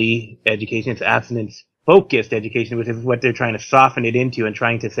abstinence-only education, it's abstinence-focused education, which is what they're trying to soften it into and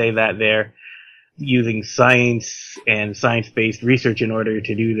trying to say that they're using science and science-based research in order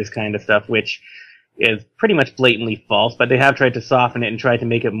to do this kind of stuff, which is pretty much blatantly false, but they have tried to soften it and try to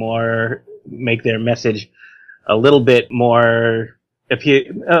make their message a little bit more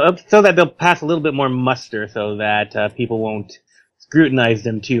so that they'll pass a little bit more muster so that people won't scrutinize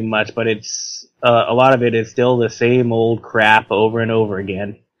them too much, but it's a lot of it is still the same old crap over and over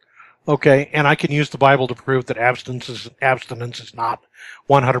again. Okay, and I can use the Bible to prove that abstinence is not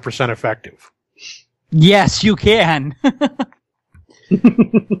 100% effective. Yes, you can.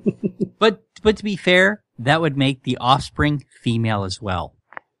 But to be fair, that would make the offspring female as well.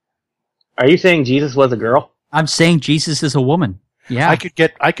 Are you saying Jesus was a girl? I'm saying Jesus is a woman. Yeah, I could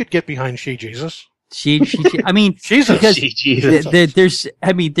get behind she Jesus. She I mean, Jesus. because Jesus.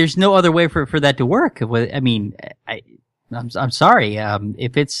 there's no other way for that to work. I mean, I'm sorry.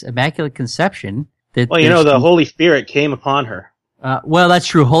 If it's Immaculate Conception, well, the Holy Spirit came upon her. Well, that's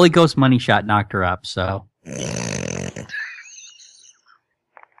true. Holy Ghost money shot knocked her up. So.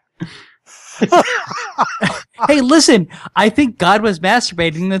 Hey, listen. I think God was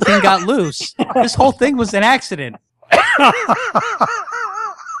masturbating and the thing got loose. This whole thing was an accident.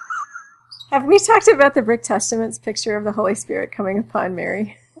 Have we talked about the Brick Testament's picture of the Holy Spirit coming upon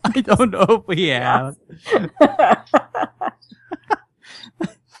Mary? I don't know if we have.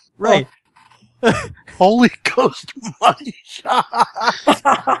 Right. Holy Ghost money shot.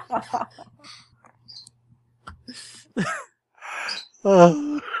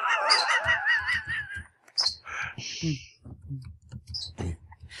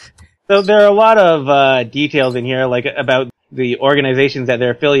 So there are a lot of details in here, like about the organizations that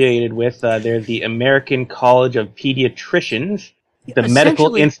they're affiliated with. There's the American College of Pediatricians, the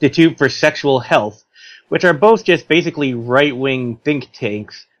Medical Institute for Sexual Health, which are both just basically right-wing think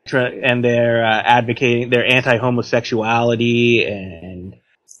tanks, and they're advocating, they're anti-homosexuality and...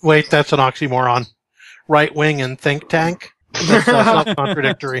 Wait, that's an oxymoron. Right-wing and think tank? That's not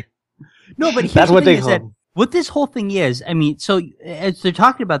contradictory. No, but here's that's the what thing they is that what this whole thing is, I mean, so as they're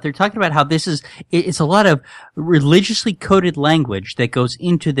talking about how it's a lot of religiously coded language that goes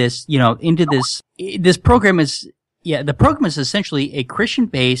into this, this program the program is essentially a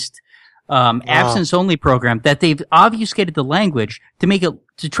Christian-based, abstinence-only program that they've obfuscated the language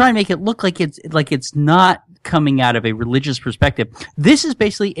to try and make it look like it's not coming out of a religious perspective. This is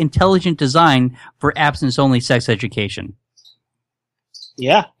basically intelligent design for abstinence-only sex education.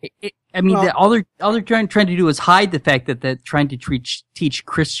 Yeah. All they're trying to do is hide the fact that they're trying to teach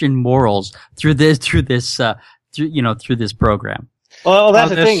Christian morals through this program. Well, that's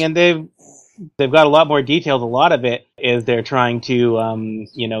the thing, and they've got a lot more details. A lot of it is they're trying to,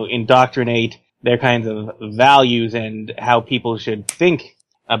 indoctrinate their kinds of values and how people should think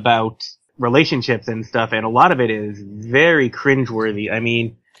about relationships and stuff. And a lot of it is very cringeworthy. I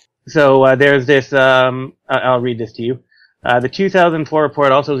mean, so there's this. I'll read this to you. The 2004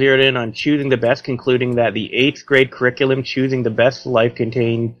 report also zeroed in on Choosing the Best, concluding that the 8th grade curriculum Choosing the Best for Life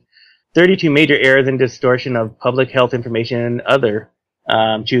contained 32 major errors and distortion of public health information and other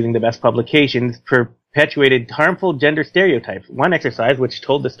Choosing the Best publications perpetuated harmful gender stereotypes. One exercise, which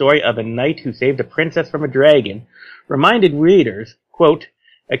told the story of a knight who saved a princess from a dragon, reminded readers, quote,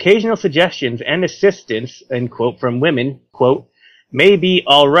 occasional suggestions and assistance, end quote, from women, quote, may be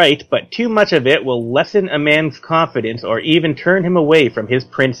all right, but too much of it will lessen a man's confidence or even turn him away from his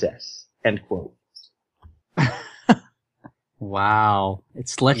princess, end quote. Wow.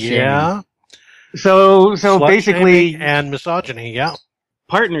 It's slut-shaming. Yeah. So basically... and misogyny, yeah.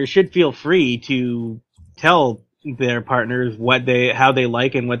 Partners should feel free to tell their partners how they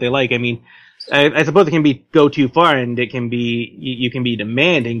like and what they like. I mean, I suppose it can go too far, and it can be, you can be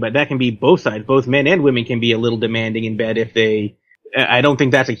demanding, but that can be both sides. Both men and women can be a little demanding in bed if they... I don't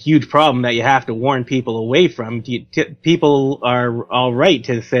think that's a huge problem that you have to warn people away from. People are all right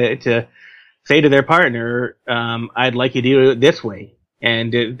to say to their partner, I'd like you to do it this way,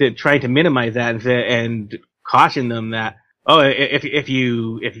 and try to minimize that and caution them that, if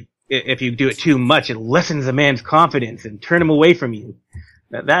you do it too much, it lessens a man's confidence and turn him away from you.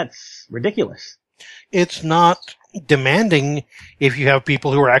 That's ridiculous. It's not demanding if you have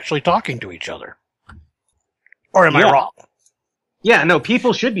people who are actually talking to each other. Or am I wrong? Yeah, no,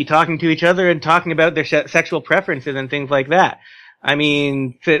 people should be talking to each other and talking about their sexual preferences and things like that. I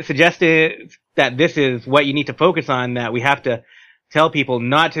mean, suggesting that this is what you need to focus on, that we have to tell people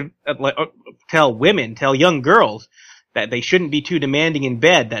not to, tell young girls that they shouldn't be too demanding in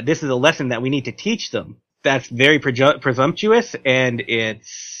bed, that this is a lesson that we need to teach them. That's very presumptuous, and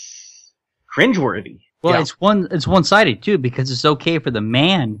it's cringeworthy. Well, it's one-sided too, because it's okay for the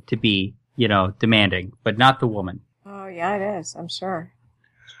man to be, demanding, but not the woman. Oh, yeah, it is. I'm sure.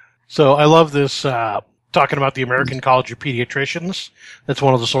 So I love this, talking about the American College of Pediatricians. That's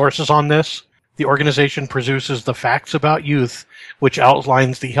one of the sources on this. The organization produces the facts about youth, which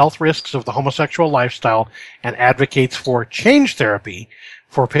outlines the health risks of the homosexual lifestyle and advocates for change therapy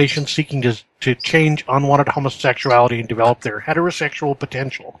for patients seeking to change unwanted homosexuality and develop their heterosexual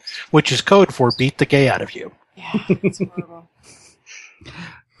potential, which is code for beat the gay out of you. Yeah, it's horrible.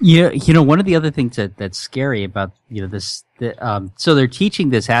 One of the other things that's scary about this, so they're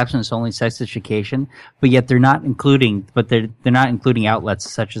teaching this abstinence-only sex education, but yet they're not including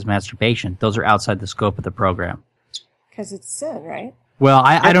outlets such as masturbation. Those are outside the scope of the program. Because it's sin, right? Well,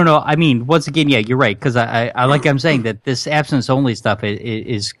 I don't know. I mean, once again, yeah, you're right. Because I'm saying that this abstinence-only stuff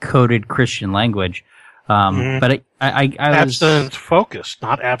is coded Christian language. But I was abstinence-focused,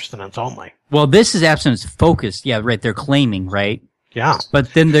 not abstinence-only. Well, this is abstinence-focused. Yeah, right. They're claiming, right? Yeah.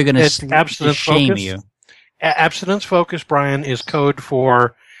 But then they're going to shame you. Abstinence-focused, Brian, is code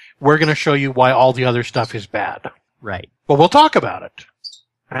for we're going to show you why all the other stuff is bad. Right. But we'll talk about it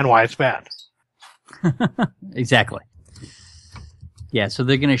and why it's bad. Exactly. Yeah, so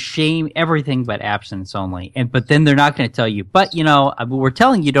they're going to shame everything but abstinence only. But then they're not going to tell you, but, we're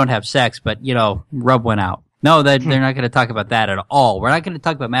telling you don't have sex, but, rub one out. No, they're not going to talk about that at all. We're not going to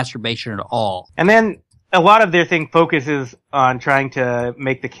talk about masturbation at all. And then a lot of their thing focuses on trying to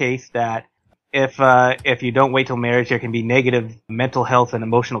make the case that if you don't wait till marriage, there can be negative mental health and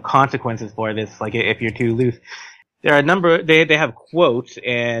emotional consequences for this, like if you're too loose. There are a number, they have quotes,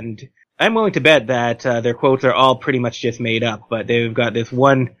 and I'm willing to bet that their quotes are all pretty much just made up, but they've got this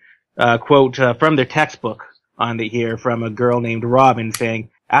one quote from their textbook on here from a girl named Robin saying,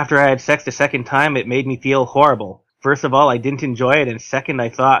 "After I had sex the second time, it made me feel horrible. First of all, I didn't enjoy it, and second, I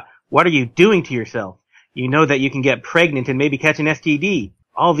thought, what are you doing to yourself? You know that you can get pregnant and maybe catch an STD.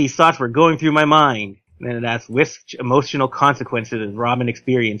 All these thoughts were going through my mind." And then it asks, which emotional consequences is Robin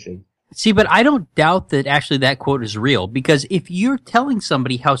experiencing? See, but I don't doubt that actually that quote is real, because if you're telling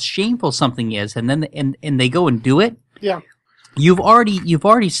somebody how shameful something is and then and they go and do it, yeah, you've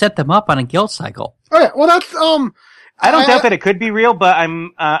already set them up on a guilt cycle. Oh yeah, well that's I don't doubt that it could be real, but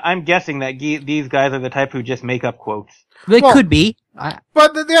I'm guessing that these guys are the type who just make up quotes. They could be.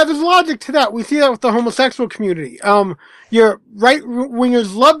 But there's logic to that. We see that with the homosexual community. Your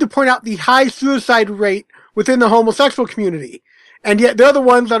right-wingers love to point out the high suicide rate within the homosexual community. And yet they're the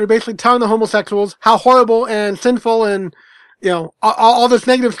ones that are basically telling the homosexuals how horrible and sinful and, all this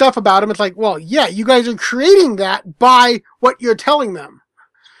negative stuff about them. It's like, well, yeah, you guys are creating that by what you're telling them.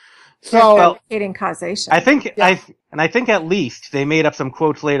 So, advocating causation. I think at least they made up some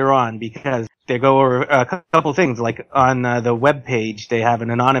quotes later on, because they go over a couple things. Like on the web page, they have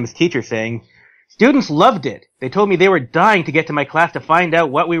an anonymous teacher saying, "Students loved it. They told me they were dying to get to my class to find out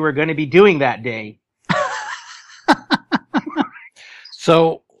what we were going to be doing that day."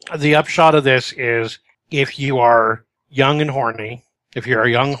 So the upshot of this is, if you are young and horny, if you're a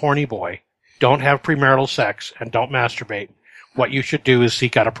young horny boy, don't have premarital sex and don't masturbate, what you should do is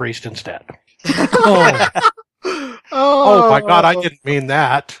seek out a priest instead. Oh my God, I didn't mean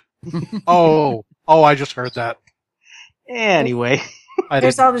that. Oh, I just heard that. Anyway.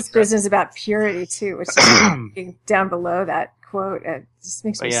 There's all this business about purity too, which is down below that quote. It just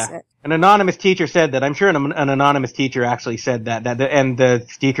makes me sick. An anonymous teacher said that. I'm sure an anonymous teacher actually said that and the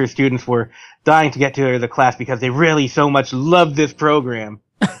teacher students were dying to get to the class because they really so much loved this program.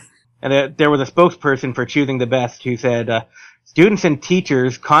 And there was a spokesperson for Choosing the Best who said, "Students and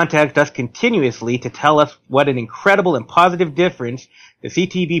teachers contact us continuously to tell us what an incredible and positive difference the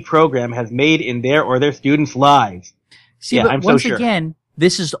CTB program has made in their or their students' lives." See, but once again,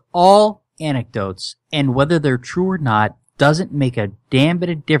 this is all anecdotes, and whether they're true or not doesn't make a damn bit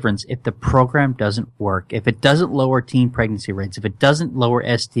of difference if the program doesn't work, if it doesn't lower teen pregnancy rates, if it doesn't lower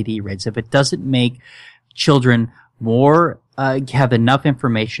STD rates, if it doesn't make children more have enough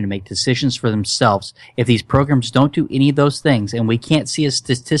information to make decisions for themselves. If these programs don't do any of those things and we can't see a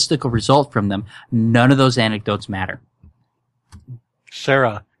statistical result from them, none of those anecdotes matter.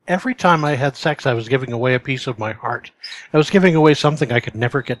 Sarah, every time I had sex, I was giving away a piece of my heart. I was giving away something I could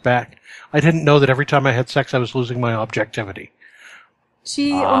never get back. I didn't know that every time I had sex, I was losing my objectivity.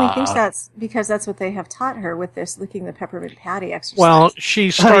 She only thinks that's because that's what they have taught her with this licking the peppermint patty exercise. Well, she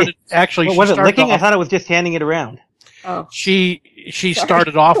started actually. Well, she was it started licking? off- I thought it was just handing it around. Oh. She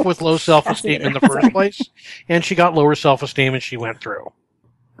started off with low self-esteem in the first place, and she got lower self-esteem, and she went through.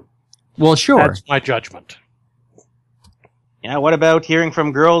 Well, sure. That's my judgment. Yeah, what about hearing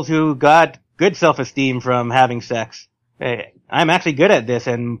from girls who got good self-esteem from having sex? Hey, I'm actually good at this,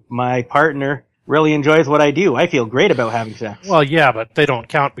 and my partner really enjoys what I do. I feel great about having sex. Well, yeah, but they don't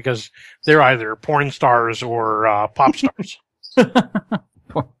count because they're either porn stars or pop stars.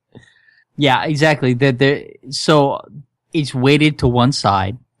 Yeah, exactly. So it's weighted to one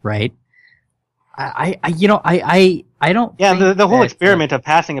side, right? I don't. Yeah, think the whole that, experiment of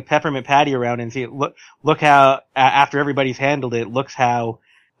passing a peppermint patty around and see, look how after everybody's handled it, looks how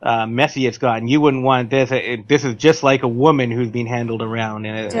messy it's gotten. You wouldn't want this. This is just like a woman who's been handled around.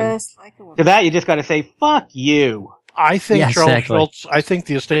 Just like a woman. To that, you just got to say, "Fuck you." I think Yeah, Charles exactly. Schultz. I think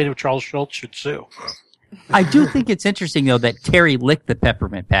the estate of Charles Schultz should sue. I do think it's interesting though that Terry licked the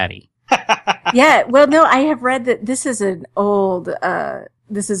peppermint patty. Yeah, well, no, I have read that this is an old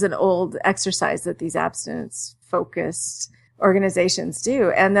exercise that these abstinence-focused organizations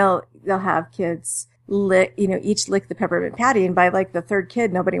do, and they'll have kids each lick the peppermint patty, and by like the third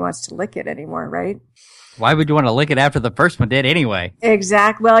kid, nobody wants to lick it anymore, right? Why would you want to lick it after the first one did anyway?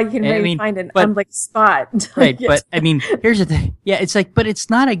 Exactly. Well, you can maybe find an unlicked spot. Right, but I mean, here's the thing. Yeah, it's like, but it's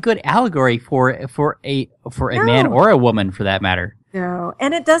not a good allegory for a man or a woman for that matter. No,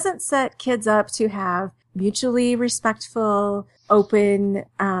 and it doesn't set kids up to have mutually respectful, open,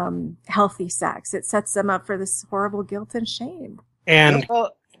 healthy sex. It sets them up for this horrible guilt and shame. And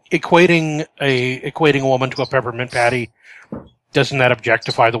equating a woman to a peppermint patty, doesn't that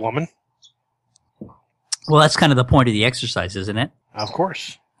objectify the woman? Well, that's kind of the point of the exercise, isn't it? Of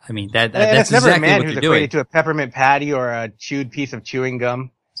course. I mean, that's it's never exactly a man what who's they're doing. equated to a peppermint patty or a chewed piece of chewing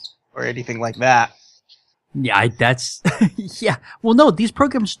gum or anything like that. Yeah, that's yeah. Well, no, these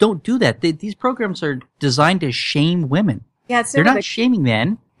programs don't do that. These programs are designed to shame women. Yeah, they're not shaming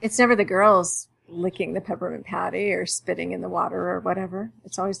men. It's never the girls licking the peppermint patty or spitting in the water or whatever.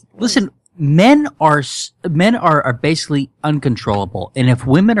 It's always the boys. Listen, men are basically uncontrollable, and if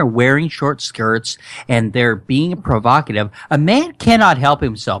women are wearing short skirts and they're being provocative, a man cannot help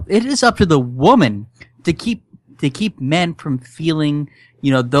himself. It is up to the woman to keep men from feeling,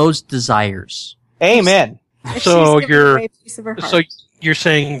 those desires. Amen. So you're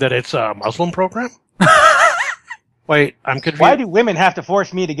saying that it's a Muslim program? Wait, I'm confused. Why do women have to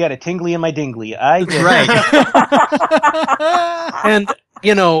force me to get a tingly in my dingly? Right. And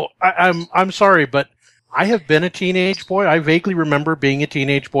I'm sorry, but I have been a teenage boy. I vaguely remember being a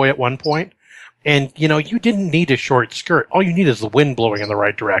teenage boy at one point, and you didn't need a short skirt. All you need is the wind blowing in the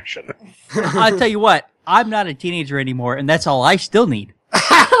right direction. I'll tell you what, I'm not a teenager anymore, and that's all I still need.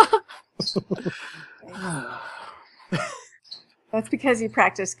 That's because you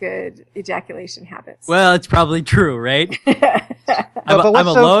practice good ejaculation habits. Well, it's probably true, right? I'm what's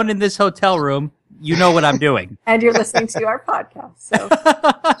alone in this hotel room. You know what I'm doing. And you're listening to our podcast, so.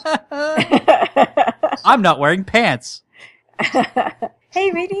 I'm not wearing pants.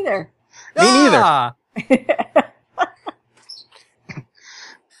 Hey, me neither. Me neither.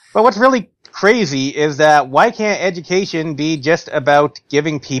 But what's really crazy is that why can't education be just about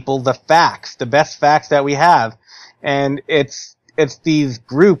giving people the facts, the best facts that we have? And it's these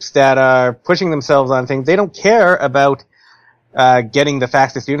groups that are pushing themselves on things. They don't care about getting the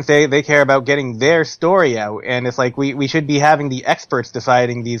facts to students. They care about getting their story out. And it's like we should be having the experts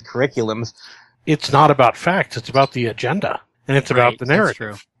deciding these curriculums. It's not about facts. It's about the agenda. And it's about the narrative.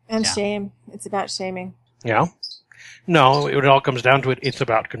 True. And shame. It's about shaming. Yeah. No, it all comes down to it. It's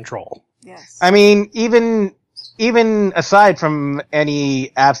about control. Yes. I mean, even aside from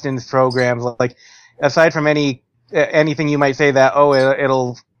any abstinence programs, like aside from anything you might say that,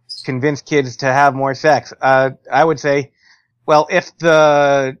 it'll convince kids to have more sex. I would say, well, if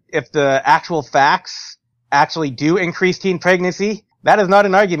the actual facts actually do increase teen pregnancy, that is not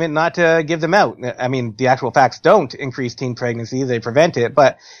an argument not to give them out. I mean, the actual facts don't increase teen pregnancy, they prevent it,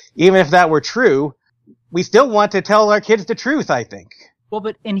 but even if that were true, we still want to tell our kids the truth, I think. Well,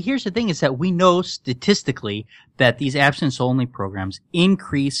 and here's the thing is that we know statistically that these abstinence-only programs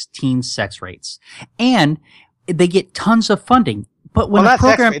increase teen sex rates. And they get tons of funding. But when a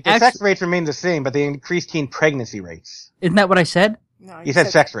program... The sex rates remain the same, but they increase teen pregnancy rates. Isn't that what I said? No, you said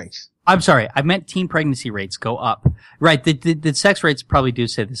sex rates. I'm sorry. I meant teen pregnancy rates go up. Right. The sex rates probably do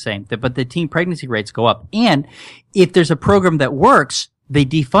say the same, but the teen pregnancy rates go up. And if there's a program that works, they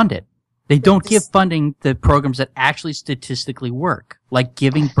defund it. They don't give funding to programs that actually statistically work, like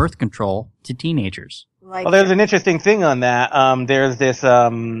giving birth control to teenagers. Like, Well, there's an interesting thing on that. There's this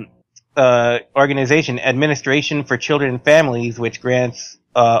organization, Administration for Children and Families, which grants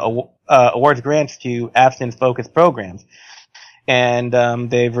awards grants to abstinence-focused programs. And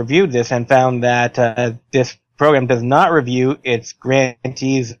they've reviewed this and found that this program does not review its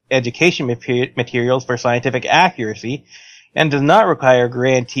grantees' education materials for scientific accuracy, and does not require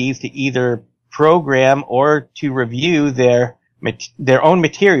grantees to either program or to review their own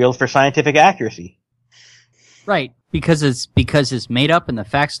materials for scientific accuracy. Right, because it's made up and the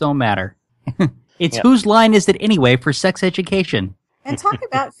facts don't matter. It's whose line is it anyway for sex education? and talk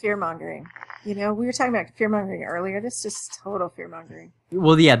about fear-mongering. You know, we were talking about fear-mongering earlier. This is total fear-mongering.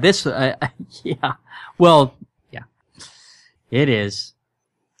 Well, yeah, this, yeah. Well, yeah, it is.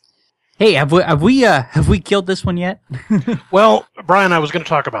 Hey, have we killed this one yet? Well, Brian, I was going to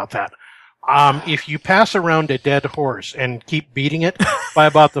talk about that. If you pass around a dead horse and keep beating it, by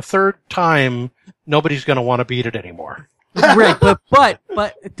about the third time, nobody's going to want to beat it anymore. Right, but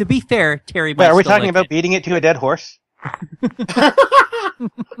to be fair, Terry. Wait, are we talking about beating it to a dead horse?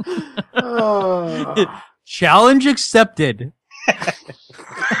 Challenge accepted.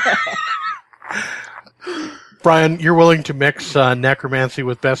 Brian, you're willing to mix necromancy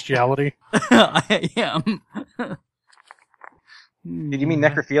with bestiality? I am. Did you mean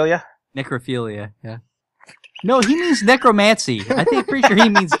necrophilia? Necrophilia, yeah. No, he means necromancy. Pretty sure he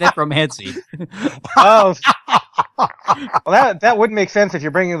means necromancy. Oh. Well, that would make sense if you're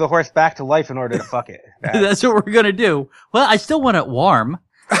bringing the horse back to life in order to fuck it. That's what we're gonna do. Well, I still want it warm.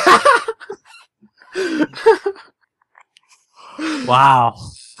 Wow.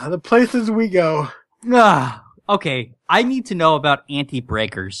 The places we go. Okay, I need to know about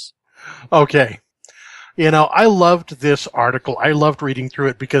anti-breakers. Okay. You know, I loved this article. I loved reading through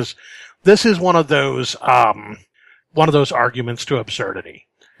it because this is one of those arguments to absurdity.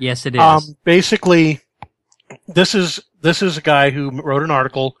 Yes, it is. Basically, this is a guy who wrote an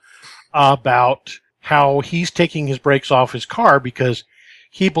article about how he's taking his brakes off his car because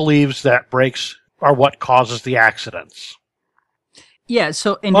he believes that brakes are what causes the accidents. Yeah,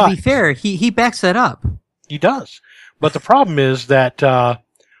 so, and to be fair, he backs that up. He does. But the problem is that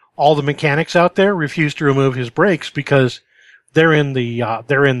all the mechanics out there refuse to remove his brakes because they're in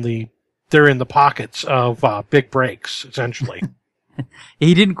the pockets of big brakes, essentially.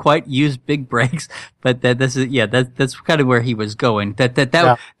 He didn't quite use big brakes, but that's kind of where he was going.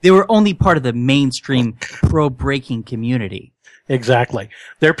 They were only part of the mainstream pro braking community. Exactly.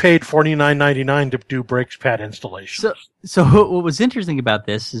 They're paid $49.99 to do brakes pad installations. So what was interesting about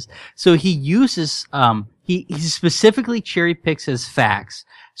this is, so he uses, he specifically cherry picks his facts.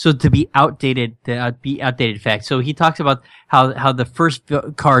 So to be outdated facts. So he talks about how the first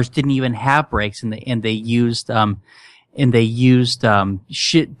cars didn't even have brakes and they used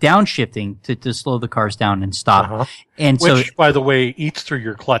downshifting to slow the cars down and stop. Uh-huh. Which, by the way, eats through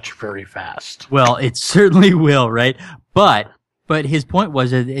your clutch very fast. Well, it certainly will, right? But his point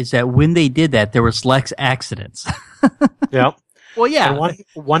is that when they did that, there was less accidents. Yeah. Well, yeah. And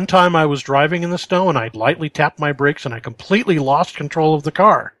one time I was driving in the snow and I lightly tapped my brakes and I completely lost control of the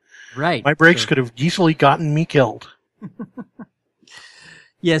car. Right. My brakes could have easily gotten me killed.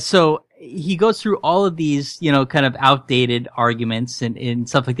 Yeah, so he goes through all of these, kind of outdated arguments and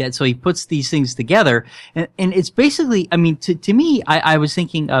stuff like that. So he puts these things together, and it's basically, I mean, to me, I was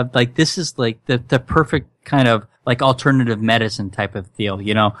thinking of like, this is like the perfect kind of like alternative medicine type of deal,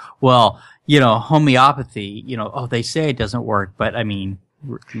 Well, homeopathy, they say it doesn't work, but I mean,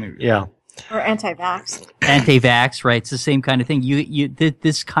 yeah. Or anti-vax. Anti-vax, right? It's the same kind of thing.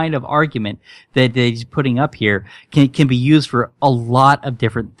 This kind of argument that he's putting up here can be used for a lot of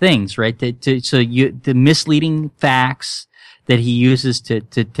different things, right? The misleading facts that he uses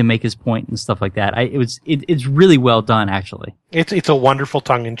to make his point and stuff like that. It's really well done, actually. It's a wonderful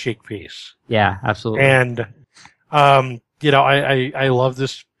tongue-in-cheek piece. Yeah, absolutely. And, I love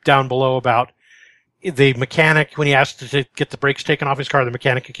this down below about the mechanic, when he asked to get the brakes taken off his car, the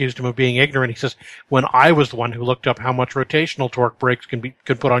mechanic accused him of being ignorant. He says, when I was the one who looked up how much rotational torque brakes could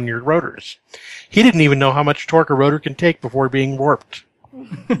put on your rotors. He didn't even know how much torque a rotor can take before being warped.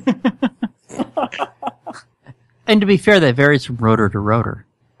 And to be fair, that varies from rotor to rotor.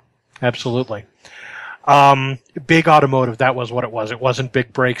 Absolutely. Big automotive, that was what it was. It wasn't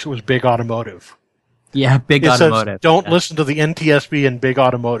big brakes, it was big automotive. Yeah, big automotive. Says, don't listen to the NTSB and big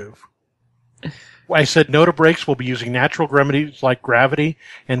automotive. I said no to brakes. We'll be using natural remedies like gravity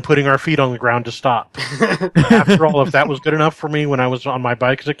and putting our feet on the ground to stop. After all, if that was good enough for me when I was on my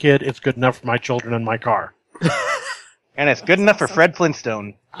bike as a kid, it's good enough for my children and my car. And it's good enough for Fred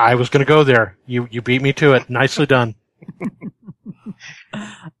Flintstone. I was going to go there. You beat me to it. Nicely done.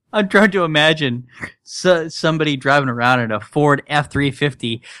 I'm trying to imagine somebody driving around in a Ford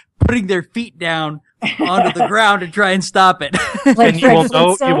F-350, putting their feet down onto the ground to try and stop it. And you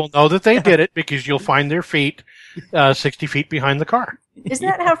will know that they did it because you'll find their feet 60 feet behind the car. Isn't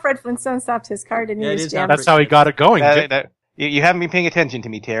that how Fred Flintstone stopped his car? Didn't he just jam? That's how he got it going. You haven't been paying attention to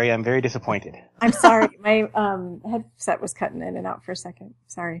me, Terry. I'm very disappointed. I'm sorry. My headset was cutting in and out for a second.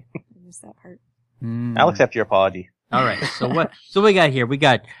 Sorry. I missed that part. I'll accept your apology. All right. So we got here? We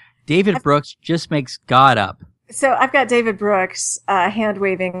got David Brooks just makes God up. So I've got David Brooks hand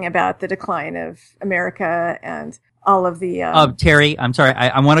waving about the decline of America and all of the. Terry, I'm sorry.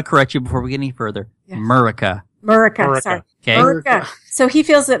 I want to correct you before we get any further. Yes. Murica. Sorry. Okay. Murica. So he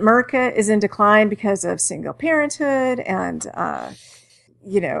feels that America is in decline because of single parenthood and,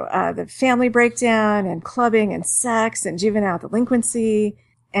 the family breakdown and clubbing and sex and juvenile delinquency.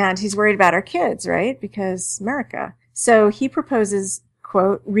 And he's worried about our kids, right? Because America. So he proposes,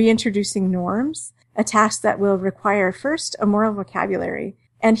 quote, reintroducing norms, a task that will require first a moral vocabulary.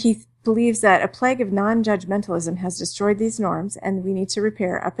 And he believes that a plague of non-judgmentalism has destroyed these norms, and we need to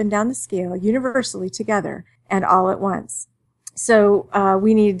repair up and down the scale universally together and all at once. So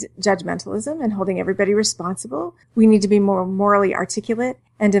we need judgmentalism and holding everybody responsible. We need to be more morally articulate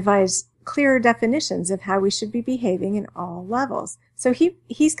and devise clearer definitions of how we should be behaving in all levels. So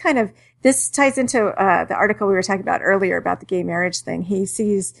he's kind of, this ties into the article we were talking about earlier about the gay marriage thing. He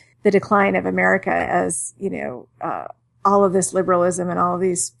sees the decline of America as, all of this liberalism and all of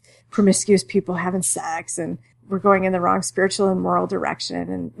these promiscuous people having sex, and we're going in the wrong spiritual and moral direction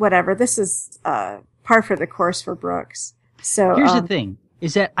and whatever. This is par for the course for Brooks. So here's the thing,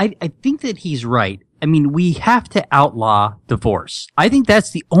 is that I think that he's right. I mean, we have to outlaw divorce. I think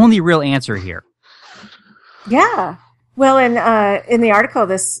that's the only real answer here. Yeah. Well, in the article,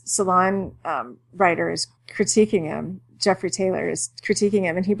 this Salon writer is critiquing him. Jeffrey Taylor is critiquing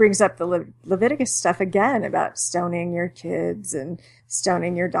him, and he brings up the Leviticus stuff again about stoning your kids and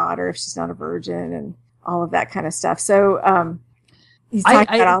stoning your daughter if she's not a virgin and all of that kind of stuff. So he's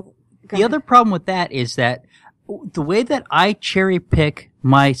talking about all. The other problem with that is that the way that I cherry pick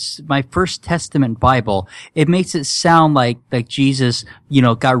my First Testament Bible, it makes it sound like Jesus,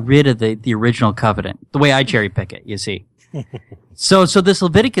 got rid of the original covenant. The way I cherry pick it, you see. So this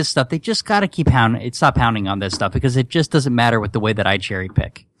Leviticus stuff, they just got to stop pounding on this stuff because it just doesn't matter with the way that I cherry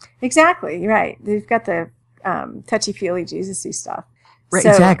pick. Exactly, right. They've got the touchy-feely Jesus-y stuff. Right,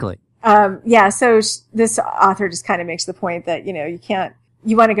 so, exactly. So this author just kind of makes the point that,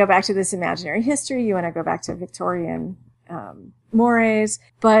 you want to go back to this imaginary history, you want to go back to Victorian mores,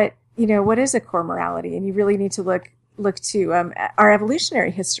 but, what is a core morality? And you really need to look to our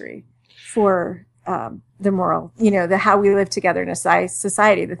evolutionary history for the moral, how we live together in a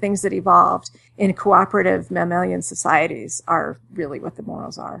society. The things that evolved in cooperative mammalian societies are really what the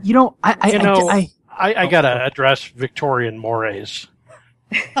morals are. I gotta address Victorian mores.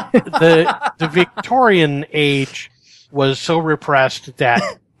 The Victorian age was so repressed that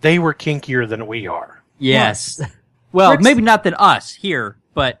they were kinkier than we are. Yes. Well, maybe not than us here,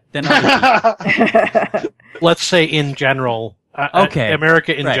 but than others. Let's say in general. Okay.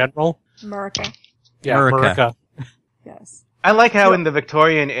 America in general. America. Yeah, America. Yes. I like how in the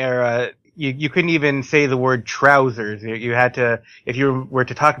Victorian era, you couldn't even say the word trousers. You had to, if you were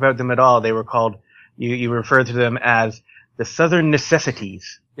to talk about them at all, they were called, you referred to them as the Southern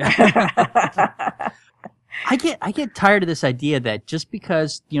necessities. I get tired of this idea that just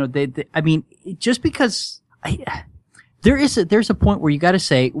because, there's a point where you got to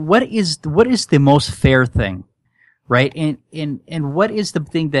say, what is the most fair thing? Right? And what is the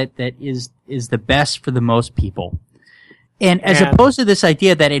thing that is the best for the most people? And as opposed to this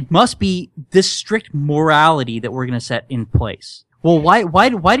idea that it must be this strict morality that we're going to set in place. Well,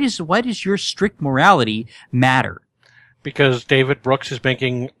 why does your strict morality matter? Because David Brooks is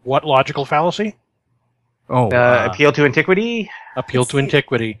making what logical fallacy? Appeal to antiquity? Appeal to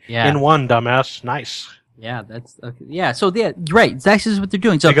antiquity. Yeah. In one, dumbass. Nice. Yeah, that's okay. Yeah, so right. That's just what they're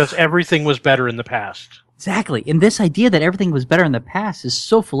doing. So because everything was better in the past. Exactly. And this idea that everything was better in the past is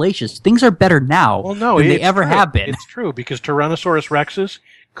so fallacious. Things are better now than they ever have been. It's true, because Tyrannosaurus Rexes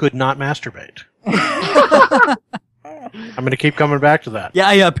could not masturbate. I'm going to keep coming back to that.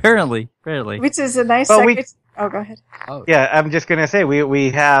 Yeah, apparently. Which is a nice segue. Oh, go ahead. Oh. Yeah, I'm just going to say, we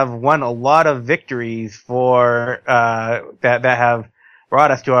have won a lot of victories for that have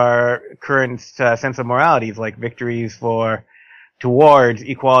brought us to our current sense of moralities, like victories towards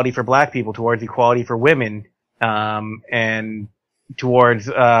equality for black people, towards equality for women, and towards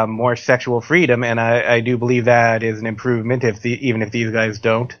more sexual freedom. And I do believe that is an improvement even if these guys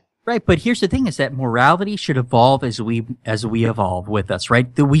don't. Right, but here's the thing: is that morality should evolve as we evolve with us,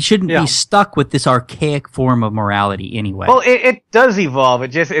 right? That we shouldn't be stuck with this archaic form of morality anyway. Well, it does evolve.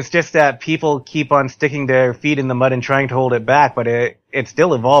 It's just that people keep on sticking their feet in the mud and trying to hold it back, but it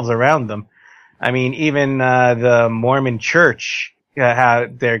still evolves around them. I mean, even the Mormon Church,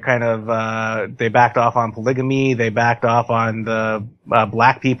 they're kind of they backed off on polygamy, they backed off on the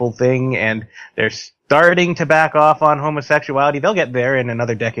black people thing, and they're starting to back off on homosexuality. They'll get there in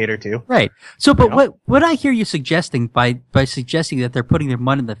another decade or two. Right. So, but what I hear you suggesting by suggesting that they're putting their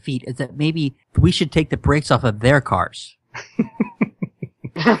mud in the feet is that maybe we should take the brakes off of their cars.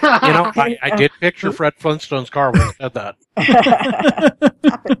 I did picture Fred Flintstone's car when he said that.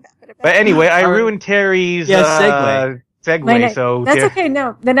 But anyway, I ruined Terry's segue. So that's okay.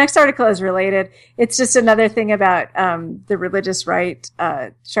 No, the next article is related. It's just another thing about the religious right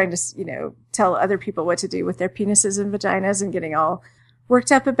trying to tell other people what to do with their penises and vaginas and getting all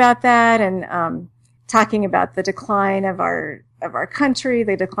worked up about that, and talking about the decline of our country,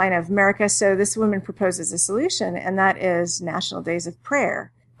 the decline of America. So this woman proposes a solution, and that is National Days of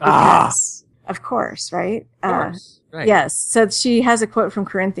Prayer. Because, of course, right? Right. Yes. So she has a quote from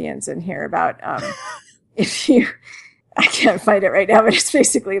Corinthians in here about if you, I can't find it right now, but it's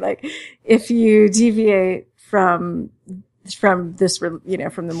basically like if you deviate from this, from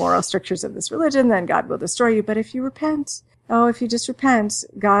the moral strictures of this religion, then God will destroy you. But if you repent, if you just repent,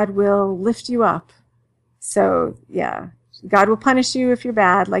 God will lift you up. So yeah, God will punish you if you're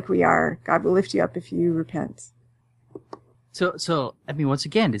bad, like we are. God will lift you up if you repent. So I mean, once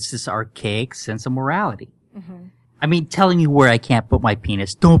again, it's this archaic sense of morality. Mm-hmm. I mean, telling you where I can't put my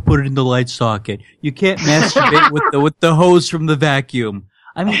penis. Don't put it in the light socket. You can't masturbate with the hose from the vacuum.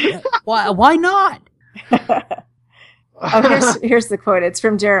 I mean, why not? Here's the quote. It's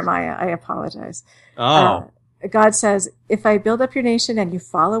from Jeremiah. I apologize. Oh. God says, "If I build up your nation and you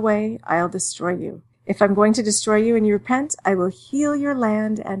fall away, I'll destroy you. If I'm going to destroy you and you repent, I will heal your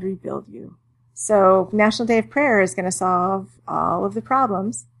land and rebuild you." So National Day of Prayer is going to solve all of the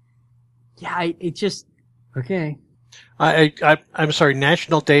problems. Yeah, okay. I'm sorry,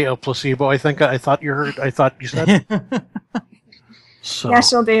 National Day of Placebo. I thought you said. So,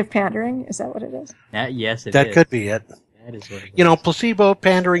 National Day of Pandering. Is that what it is? Yes, it is. That could be it. That is what it is. Placebo,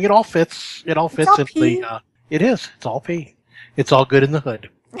 pandering, it all fits. It all fits all into the. It is. It's all P. It's all good in the hood.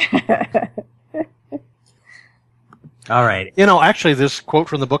 All right. Actually, this quote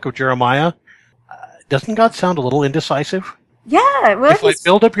from the book of Jeremiah, doesn't God sound a little indecisive? Yeah. Well, if I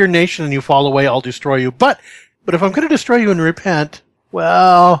build up your nation and you fall away, I'll destroy you. But if I'm going to destroy you and repent,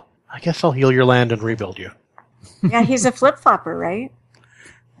 well, I guess I'll heal your land and rebuild you. Yeah, he's a flip-flopper, right?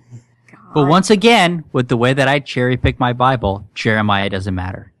 God. But once again, with the way that I cherry pick my Bible, Jeremiah doesn't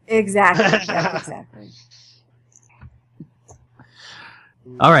matter. Exactly. Yeah, exactly.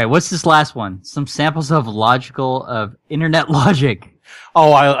 All right, what's this last one? Some samples of internet logic.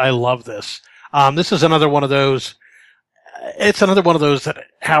 Oh, I love this. This is another one of those. It's another one of those that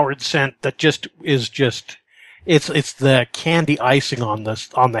Howard sent that it's the candy icing on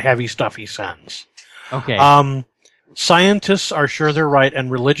the heavy stuff he sends. Okay. Scientists are sure they're right, and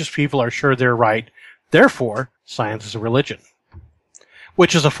religious people are sure they're right. Therefore, science is a religion,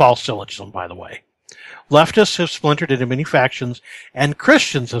 which is a false syllogism, by the way. Leftists have splintered into many factions, and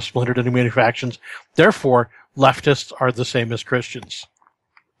Christians have splintered into many factions. Therefore, leftists are the same as Christians.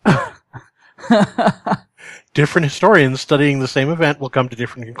 Different historians studying the same event will come to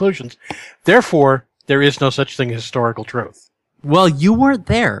different conclusions. Therefore, there is no such thing as historical truth. Well, you weren't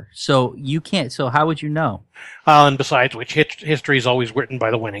there, so you can't. So how would you know? And besides which, history is always written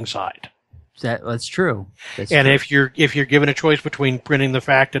by the winning side. That's true. And if you're given a choice between printing the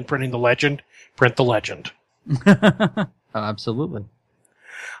fact and printing the legend, print the legend. Oh, absolutely.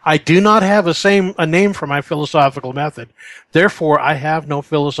 I do not have a name for my philosophical method. Therefore, I have no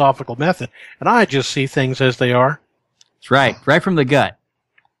philosophical method, and I just see things as they are. That's right from the gut.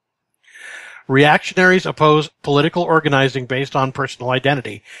 Reactionaries oppose political organizing based on personal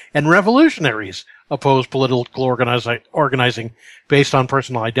identity, and revolutionaries oppose political organizing based on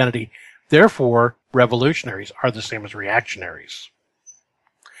personal identity. Therefore, revolutionaries are the same as reactionaries.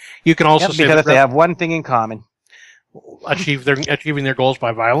 You can also say because they have one thing in common: achieving their goals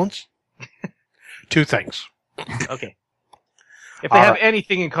by violence. Two things. Okay. If they have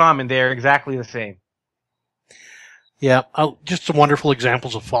anything in common, they're exactly the same. Yeah, just some wonderful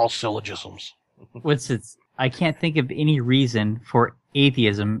examples of false syllogisms. I can't think of any reason for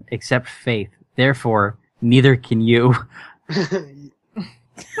atheism except faith. Therefore, neither can you.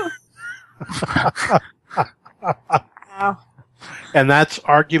 Wow. And that's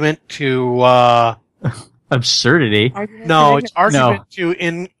argument to Absurdity. Argument No, for it's ignorance. argument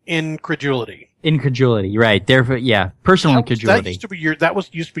to incredulity. Incredulity, right. Therefore, yeah. Personal That incredulity. used to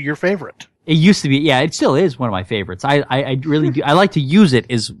be your favorite. It used to be, yeah, it still is one of my favorites. I really do. I like to use it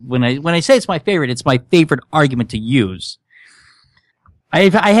is when I say it's my favorite argument to use. I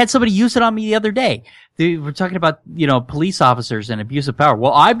had somebody use it on me the other day. They were talking about, police officers and abuse of power.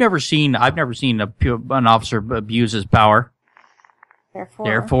 Well, I've never seen an officer abuse his power.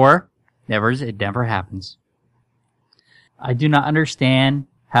 Therefore, it never happens. I do not understand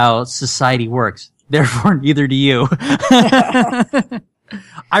how society works. Therefore, neither do you.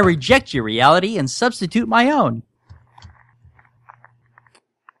 I reject your reality and substitute my own.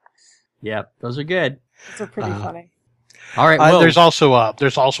 Yep, those are good. Those are pretty funny. All right. Well, There's also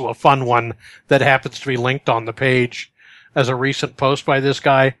a fun one that happens to be linked on the page as a recent post by this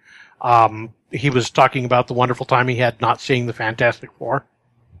guy. He was talking about the wonderful time he had not seeing the Fantastic Four.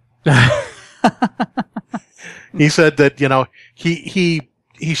 He said that he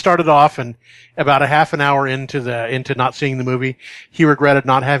started off, and about a half an hour into not seeing the movie, he regretted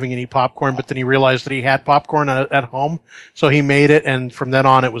not having any popcorn, but then he realized that he had popcorn at home, so he made it, and from then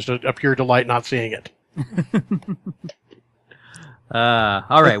on it was a pure delight not seeing it.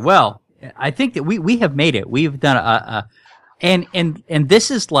 All right. Well, I think that we have made it. We've done and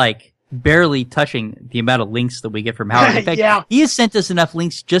this is like barely touching the amount of links that we get from Howard. In fact, Yeah. he has sent us enough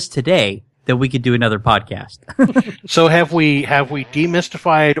links just today that we could do another podcast. So have we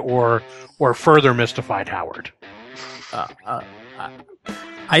demystified or further mystified Howard?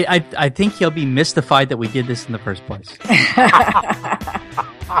 I think he'll be mystified that we did this in the first place.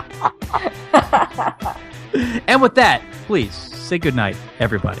 And with that, please say good night,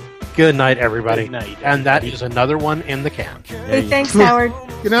 everybody. Good night, everybody. Good night, And that is another one in the can. Hey, thanks, Howard.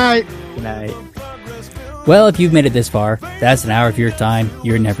 Good night. Good night. Well, if you've made it this far, that's an hour of your time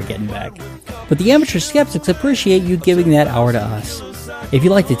you're never getting back. But the Amateur Skeptics appreciate you giving that hour to us. If you'd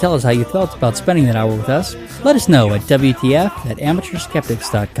like to tell us how you felt about spending that hour with us, let us know at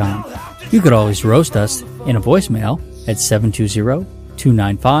WTF@amateurskeptics.com. You could always roast us in a voicemail at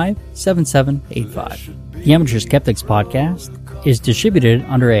 720-295-7785. The Amateur Skeptics podcast is distributed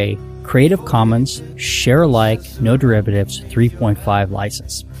under a Creative Commons Share-alike, no derivatives 3.5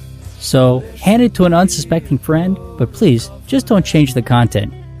 license. So, hand it to an unsuspecting friend, but please, just don't change the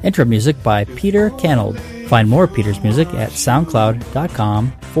content. Intro music by Peter Canold. Find more of Peter's music at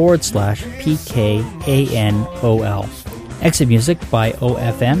soundcloud.com/PKANOL. Exit music by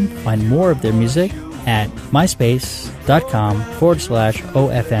OFM. Find more of their music at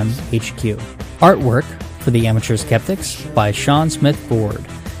myspace.com/OFMHQ. Artwork for the Amateur Skeptics by Sean Smith Ford.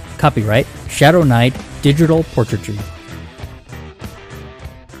 Copyright Shadow Knight Digital Portraiture.